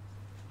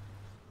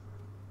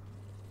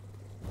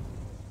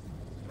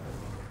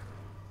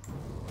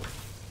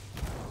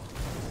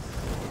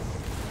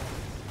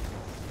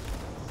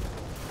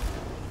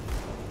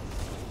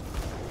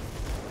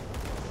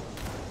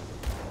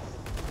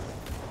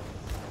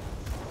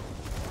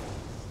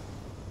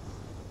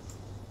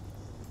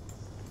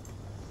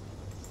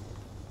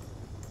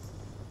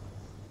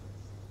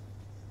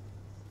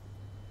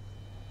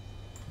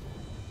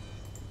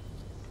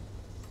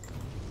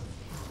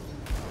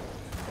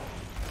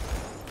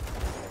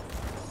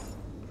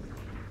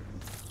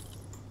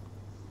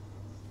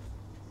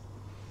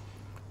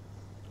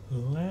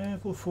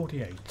 Level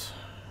 48.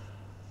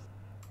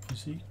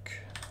 Physique.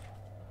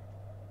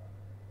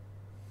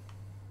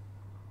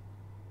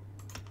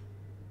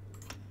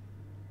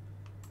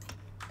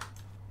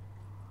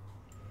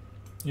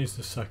 Here's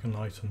the second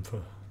item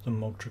for the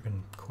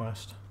Mogdragon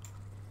quest.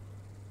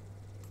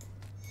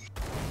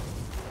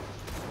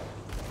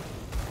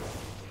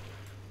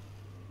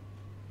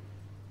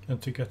 And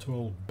to get to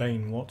old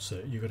Bane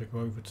What's-It, you got to go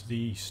over to the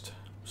east.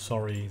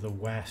 Sorry, the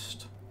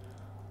west.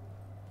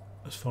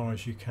 As far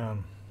as you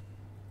can.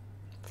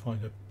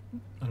 Find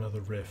another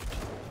rift.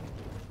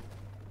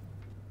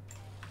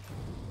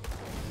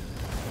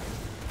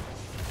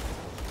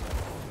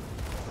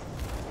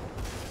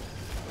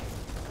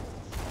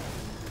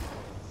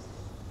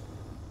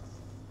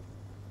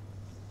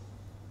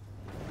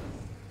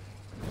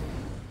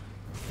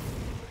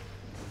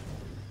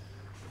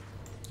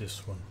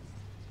 This one.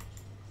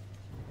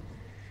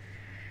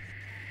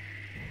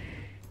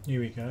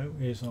 Here we go.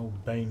 Here's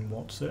old Bane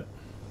What's-It.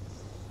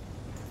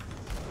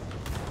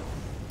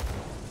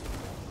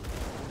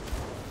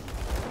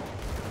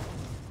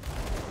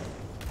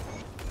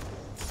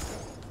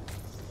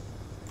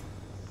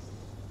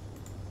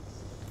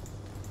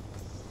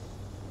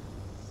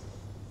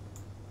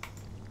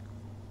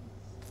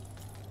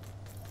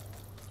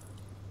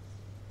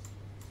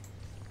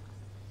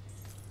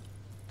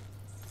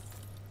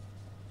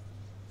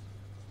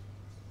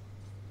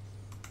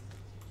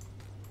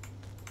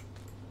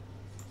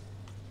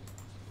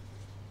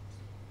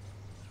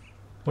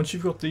 Once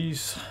you've got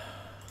these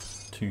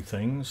two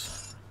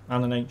things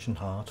and an ancient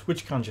heart,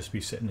 which can just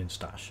be sitting in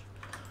stash,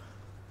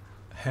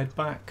 head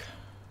back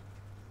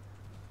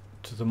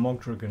to the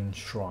Mogdragon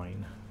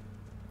shrine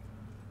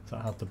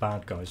that had the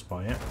bad guys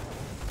by it.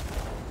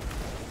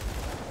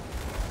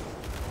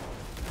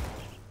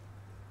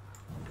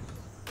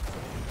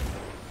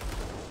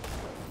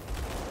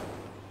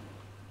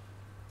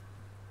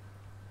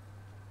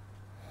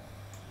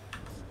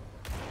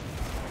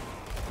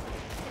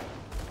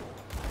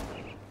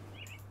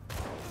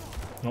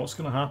 Now what's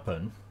going to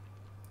happen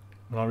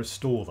when I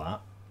restore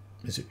that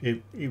is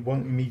it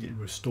won't immediately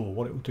restore.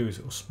 What it will do is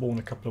it will spawn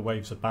a couple of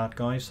waves of bad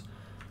guys.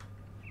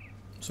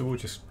 So we'll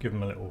just give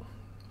them a little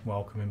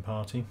welcoming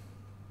party.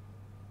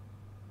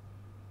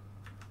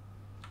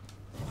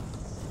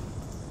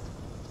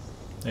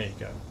 There you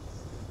go.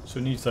 So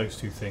it needs those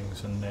two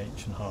things and an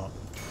ancient heart.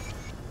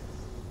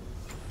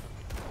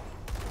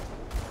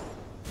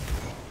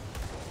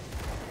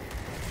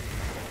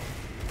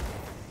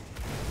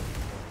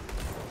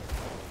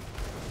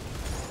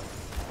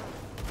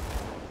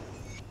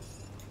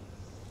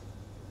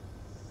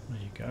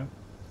 Go.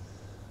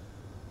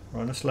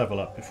 Right, let's level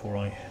up before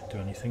I do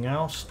anything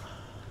else.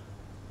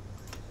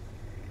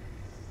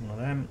 One of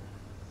them.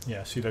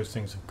 Yeah, see those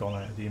things have gone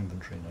out of the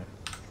inventory now.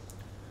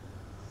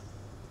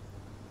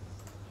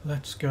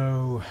 Let's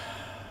go.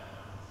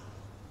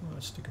 Well,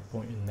 let's stick a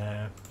point in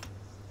there,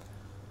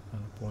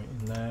 and a point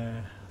in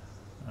there,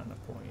 and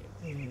a point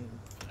in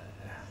there.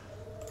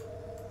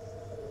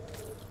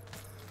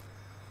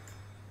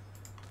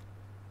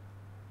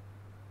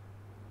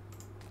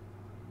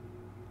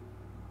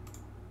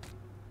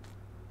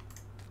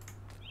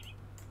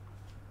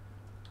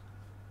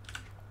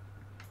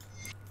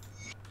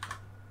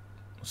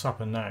 What's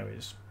happened now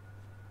is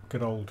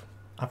good old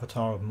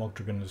avatar of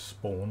Mogdragon has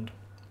spawned.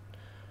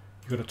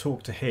 You've got to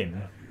talk to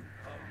him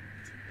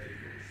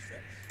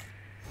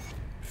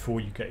before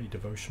you get your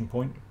devotion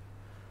point.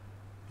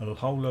 A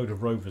whole load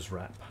of rovers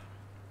rep,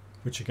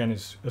 which again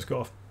has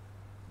got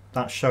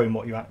that's showing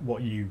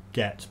what you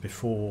get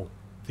before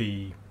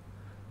the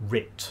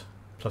writ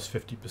plus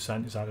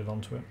 50% is added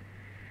onto it.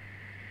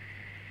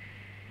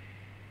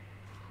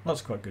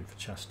 That's quite good for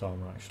chest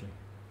armor, actually.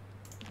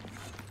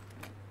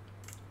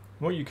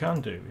 What you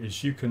can do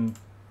is you can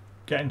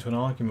get into an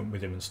argument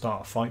with him and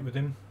start a fight with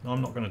him.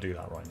 I'm not going to do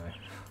that right now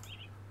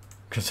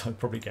because I'd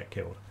probably get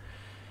killed.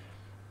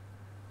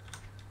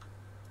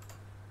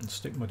 And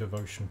stick my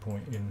devotion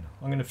point in.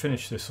 I'm going to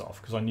finish this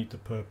off because I need the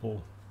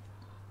purple.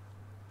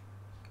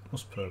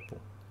 What's purple?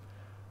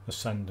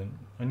 Ascendant.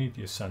 I need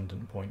the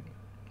ascendant point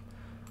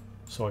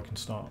so I can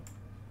start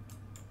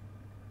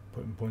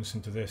putting points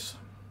into this.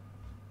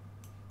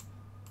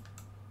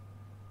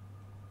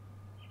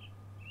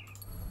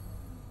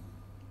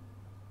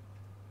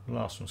 The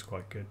last one's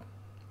quite good.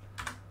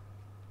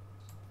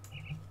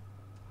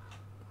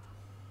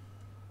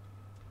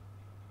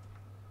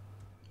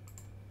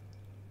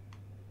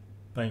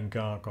 Bane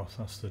Gargoth,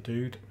 that's the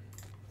dude.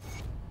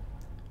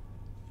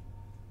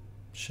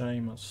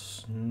 Shame,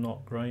 that's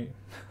not great.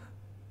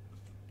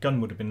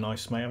 Gun would have been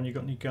nice, mate. Haven't you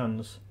got any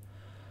guns?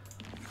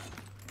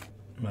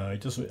 No,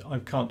 it doesn't. I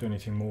can't do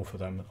anything more for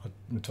them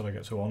until I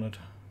get to honoured.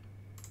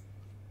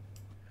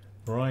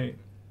 Right,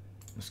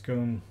 let's go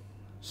and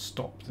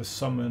stop the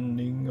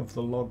summoning of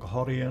the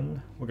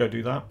Loghorrian. We'll go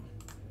do that.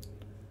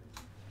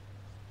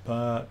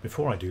 But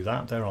before I do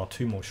that, there are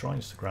 2 more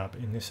shrines to grab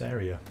in this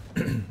area.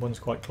 One's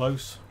quite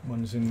close,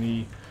 one's in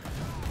the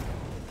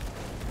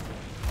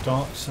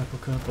Dark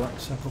Sepulchre, Black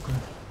Sepulchre,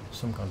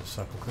 some kind of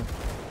sepulchre.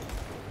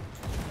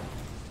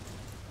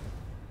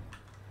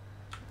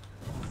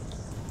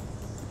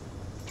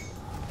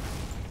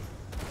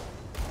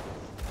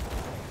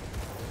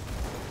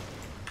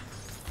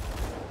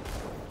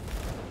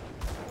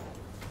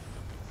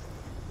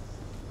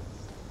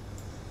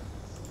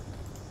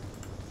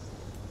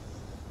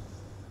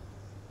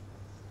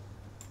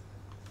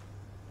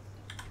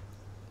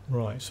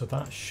 Right, so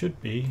that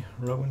should be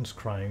Rowan's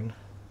Crown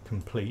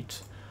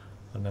complete,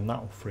 and then that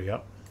will free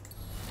up.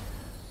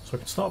 So I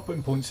can start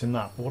putting points in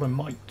that, but what I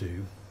might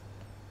do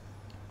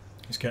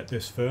is get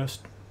this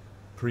first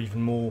for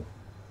even more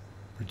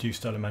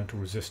reduced elemental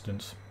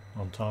resistance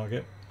on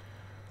target.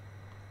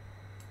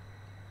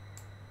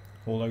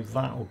 Although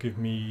that will give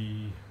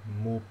me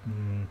more...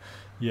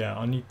 yeah,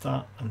 I need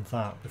that and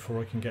that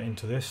before I can get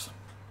into this.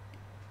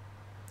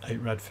 8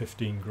 red,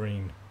 15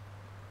 green.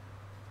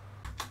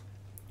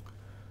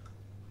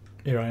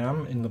 Here I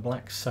am in the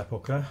Black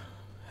Sepulchre,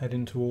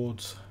 heading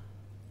towards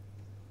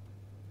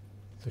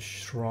the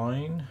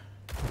shrine,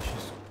 which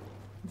is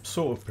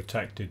sort of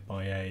protected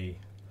by a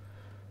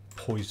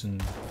poison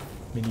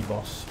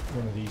mini-boss,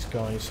 one of these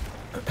guys.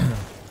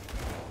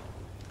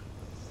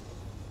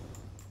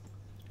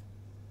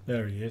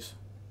 There he is.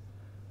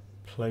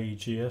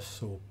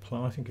 Plagius, or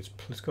I think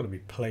it's got to be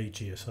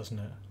Plagius,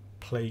 hasn't it?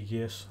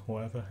 Plagius,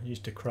 whatever. He's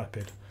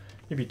decrepit.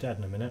 He'll be dead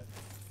in a minute.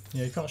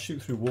 Yeah, you can't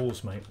shoot through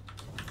walls, mate.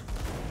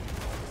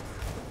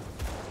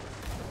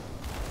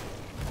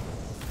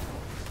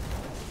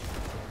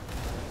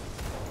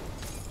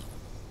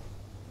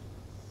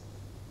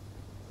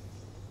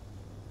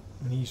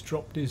 And he's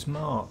dropped his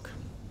mark.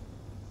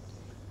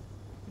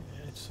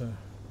 Yeah, it's a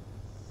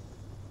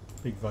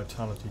big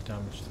vitality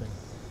damage thing.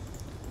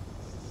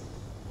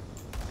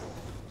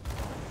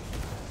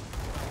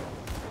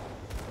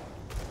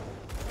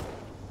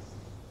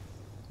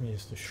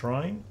 Here's the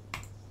shrine.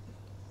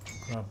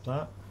 Grab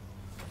that.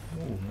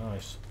 Oh,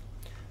 nice.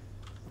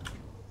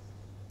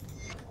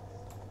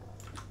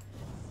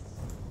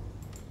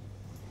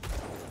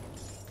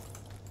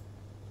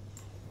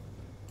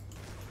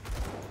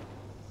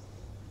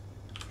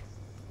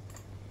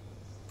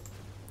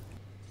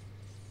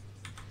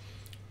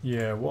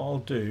 Yeah, what I'll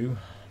do,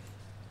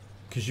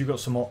 because you've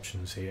got some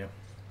options here.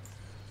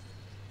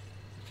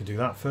 You can do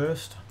that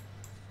first.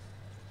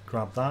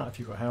 Grab that if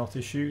you've got health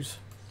issues.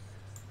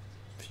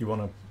 If you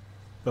want to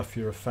buff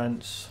your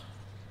offense,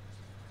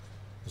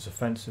 there's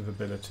offensive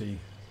ability,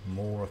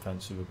 more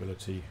offensive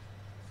ability,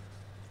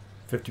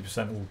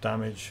 50% all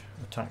damage,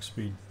 attack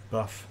speed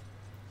buff,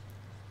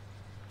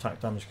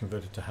 attack damage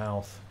converted to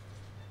health,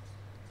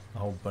 a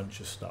whole bunch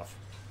of stuff.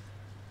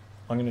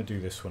 I'm going to do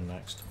this one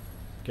next,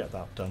 get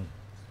that done,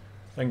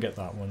 then get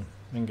that one,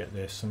 then get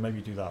this, and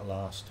maybe do that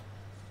last.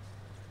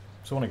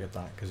 So I want to get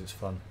that because it's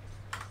fun.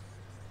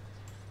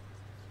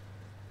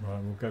 Right,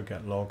 we'll go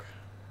get log.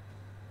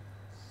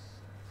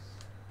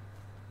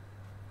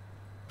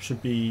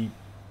 Should be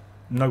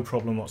no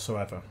problem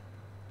whatsoever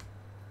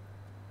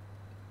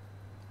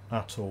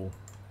at all.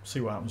 See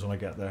what happens when I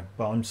get there,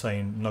 but I'm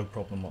saying no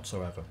problem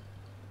whatsoever.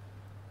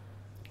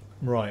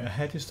 Right,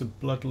 ahead is the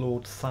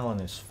Bloodlord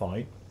Thalanis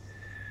fight.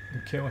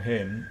 You kill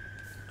him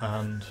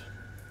and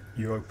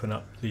you open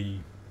up the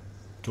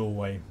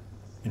doorway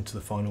into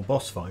the final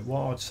boss fight.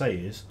 What I would say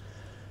is,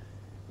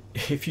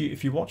 if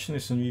you're watching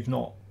this and you've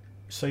not,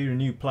 say you're a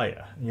new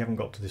player and you haven't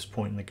got to this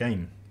point in the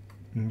game,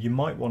 you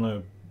might want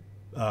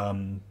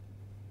to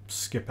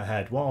skip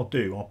ahead. What I'll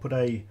do, I'll put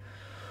a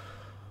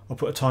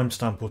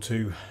timestamp or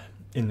two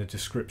in the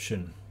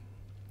description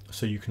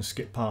so you can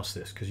skip past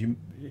this, because you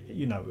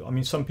know, I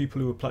mean, some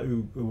people who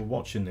are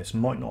watching this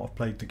might not have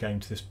played the game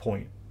to this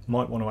point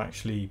might want to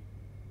actually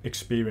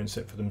experience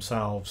it for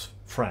themselves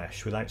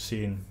fresh without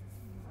seeing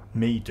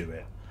me do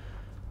it.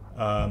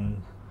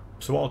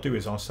 So what I'll do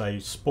is I'll say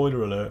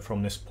spoiler alert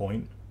from this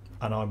point,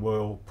 and I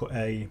will put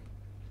a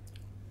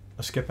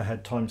skip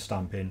ahead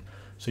timestamp in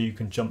so you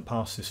can jump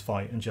past this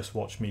fight and just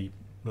watch me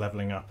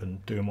leveling up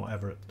and doing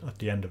whatever at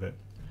the end of it,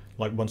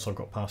 like once I've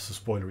got past the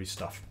spoilery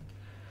stuff.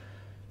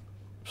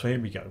 So here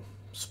we go.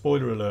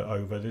 Spoiler alert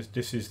over.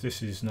 This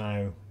is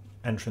now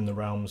entering the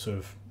realms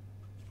of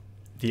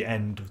the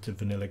end of the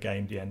vanilla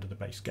game, the end of the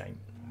base game.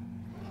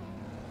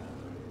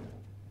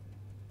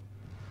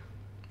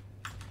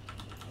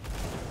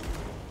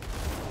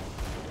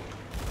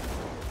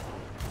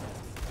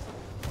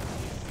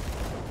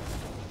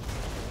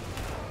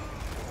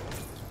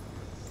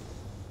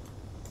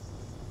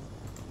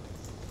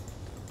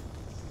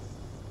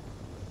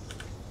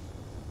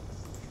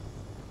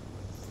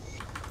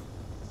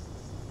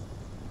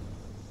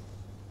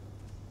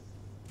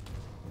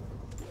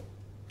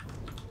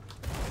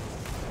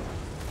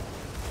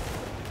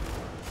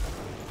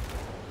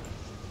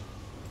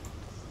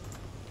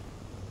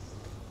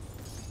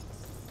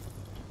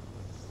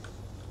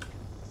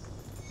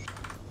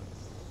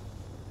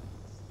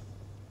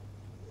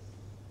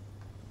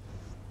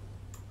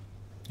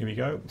 Here we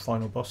go,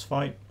 final boss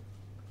fight.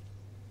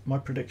 My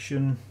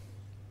prediction,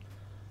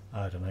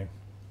 I don't know,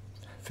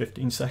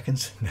 15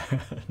 seconds?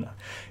 No,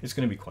 it's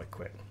going to be quite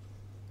quick.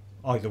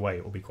 Either way,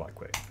 it will be quite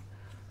quick.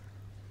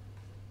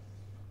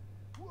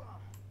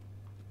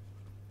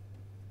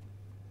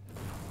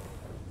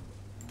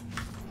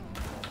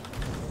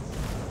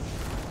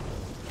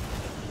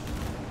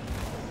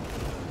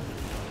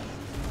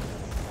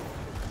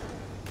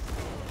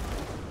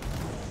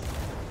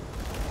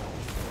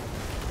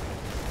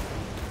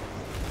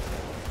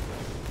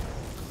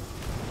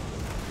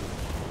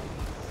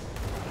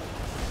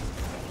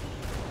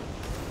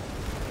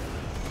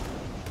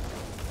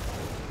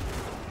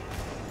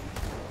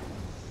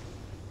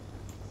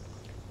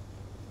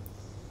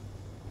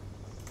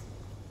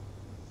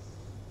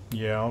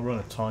 Yeah, I'll run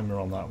a timer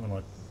on that when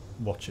I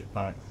watch it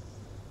back.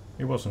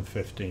 It wasn't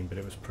 15, but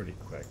it was pretty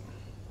quick.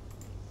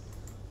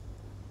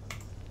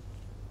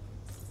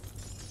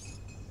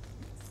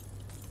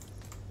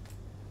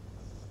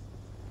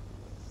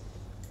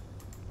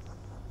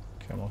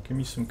 Come on, give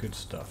me some good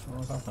stuff. Oh,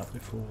 I've had that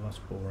before, that's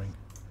boring.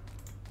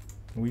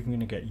 Are we even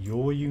going to get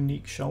your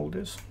unique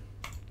shoulders?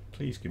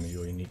 Please give me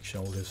your unique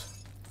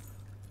shoulders.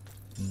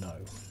 No.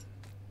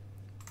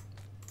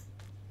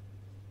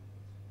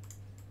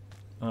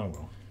 Oh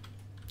well.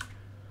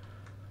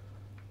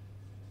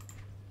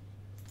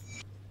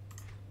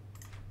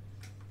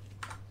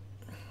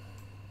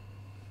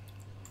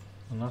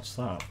 And that's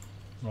that.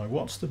 Right,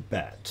 what's the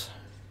bet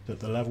that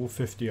the level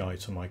 50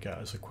 item I get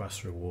as a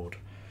quest reward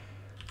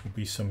will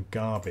be some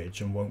garbage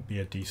and won't be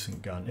a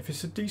decent gun? If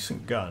it's a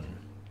decent gun,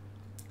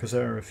 because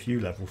there are a few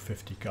level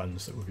 50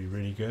 guns that would be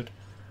really good,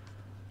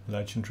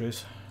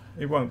 legendaries,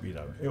 it won't be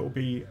though. It will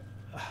be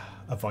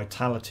a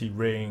vitality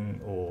ring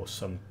or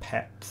some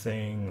pet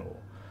thing, or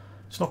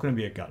it's not going to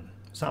be a gun.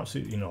 It's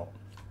absolutely not.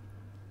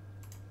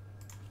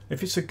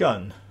 If it's a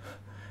gun,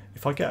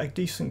 if I get a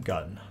decent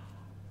gun,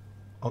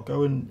 I'll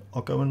go and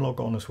log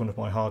on as one of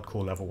my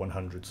hardcore level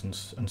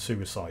 100s and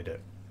suicide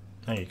it.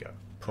 There you go.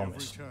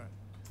 Promise.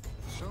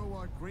 So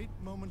our great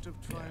moment of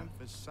triumph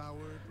is soured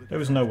with there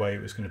was no way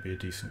it was going to be a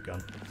decent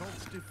gun. the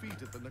cult's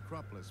defeat at the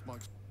necropolis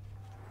marks.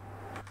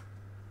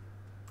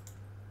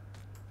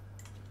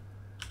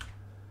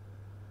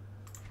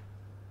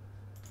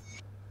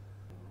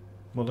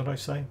 What did I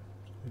say?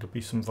 It'll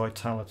be some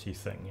vitality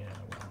thing. Yeah,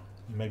 well,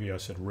 maybe I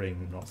said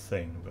ring, not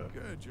thing, but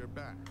Good, you're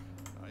back.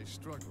 I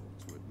struggle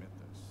to admit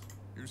this.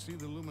 You see,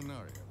 the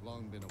Luminari have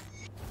long been a...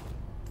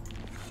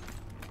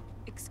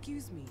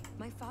 Excuse me,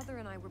 my father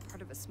and I were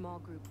part of a small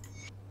group.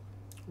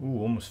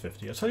 ooh, almost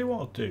 50. I'll tell you what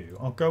I'll do.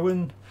 I'll go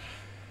and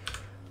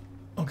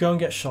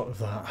get a shot of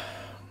that,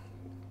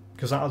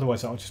 because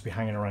otherwise that'll just be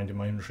hanging around in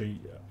my inventory.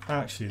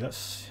 Actually,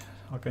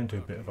 I'll go into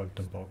a bit of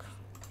Ugdenbog,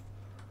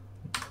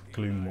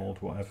 Gloom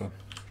Ward, whatever.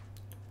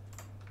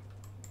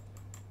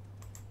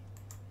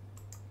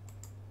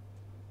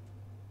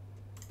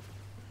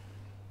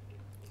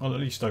 I'll at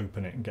least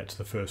open it and get to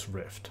the first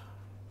rift,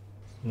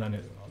 and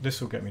then this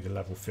will get me to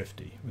level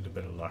 50 with a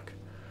bit of luck,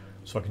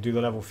 so I can do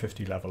the level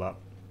 50 level up,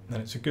 and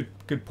it's a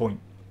good point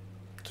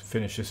to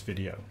finish this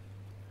video.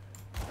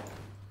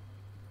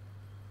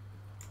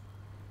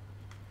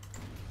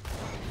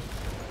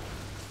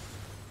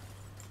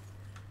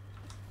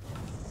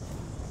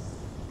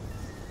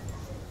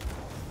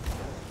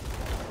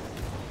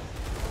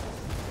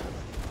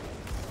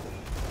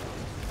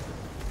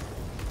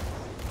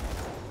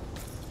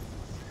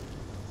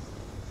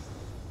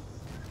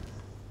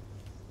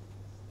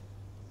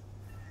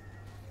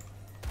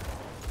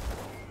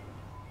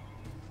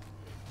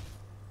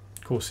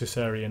 Of course, this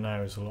area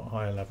now is a lot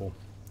higher level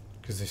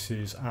because this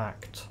is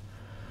Act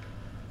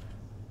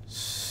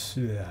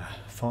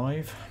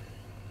 5.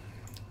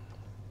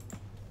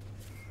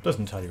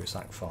 Doesn't tell you it's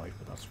Act 5,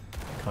 but that's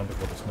kind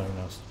of what it's known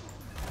as.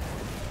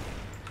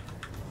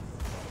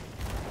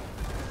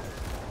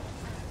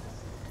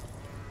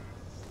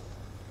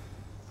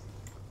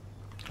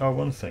 Oh,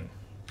 one thing.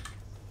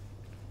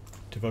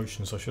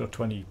 Devotions, I should have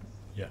 20,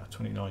 yeah,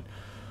 29.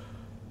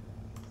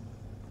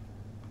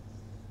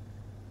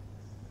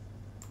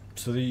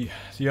 So the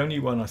only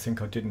one I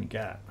think I didn't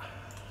get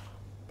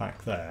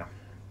back there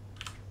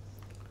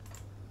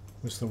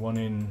was the one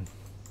in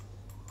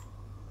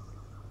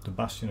the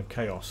Bastion of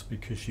Chaos,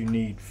 because you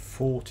need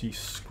 40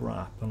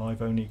 scrap and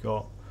I've only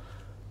got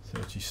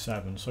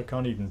 37, so I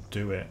can't even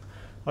do it.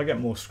 If I get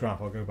more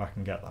scrap, I'll go back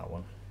and get that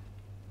one.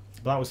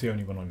 But that was the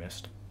only one I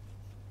missed.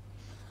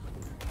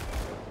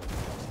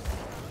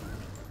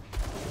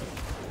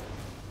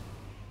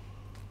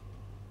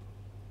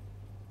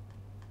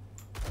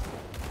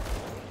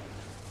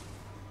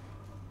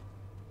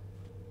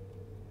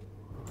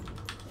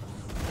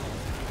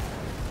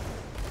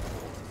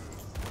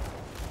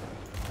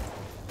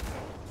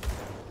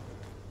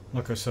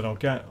 Like I said, I'll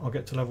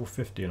get to level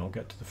 50 and I'll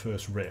get to the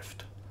first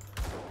rift,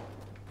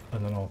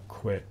 and then I'll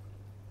quit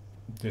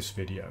this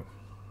video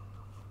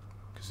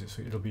because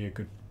it'll be a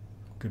good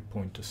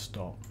point to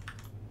stop.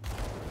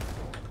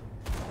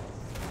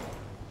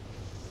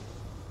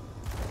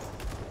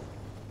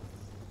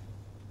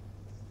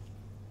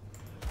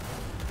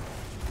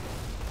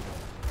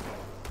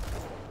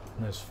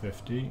 There's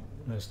 50.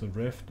 There's the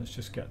rift. Let's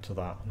just get to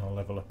that, and I'll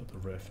level up at the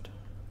rift.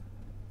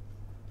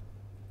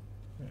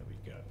 There we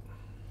go.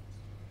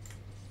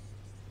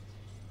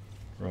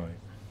 Right,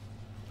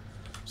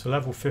 so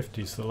level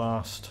 50 is the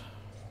last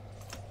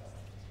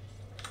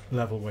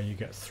level where you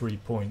get 3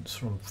 points.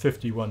 From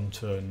 51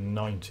 to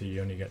 90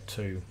 you only get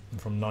 2, and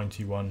from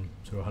 91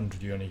 to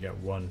 100 you only get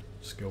 1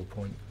 skill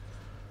point.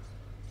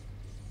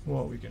 What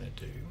are we going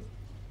to do?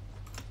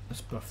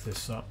 Let's buff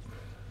this up.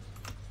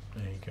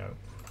 There you go.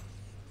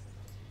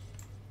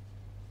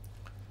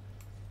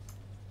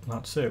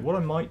 That's it. What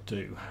I might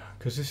do,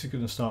 because this is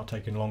going to start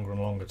taking longer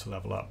and longer to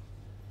level up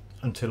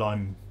until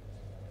I'm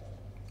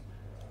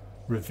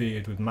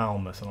revered with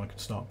Malmuth and I can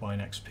start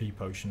buying XP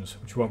potions,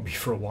 which won't be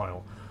for a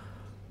while.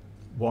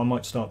 What I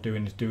might start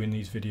doing is doing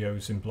these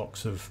videos in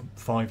blocks of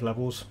 5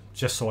 levels,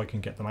 just so I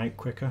can get them out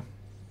quicker,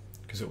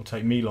 because it will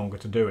take me longer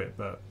to do it,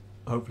 but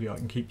hopefully I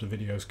can keep the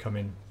videos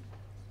coming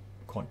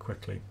quite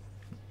quickly.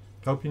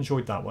 Hope you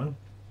enjoyed that one.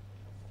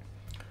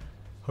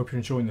 Hope you're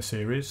enjoying the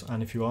series,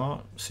 and if you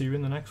are, see you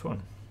in the next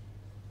one.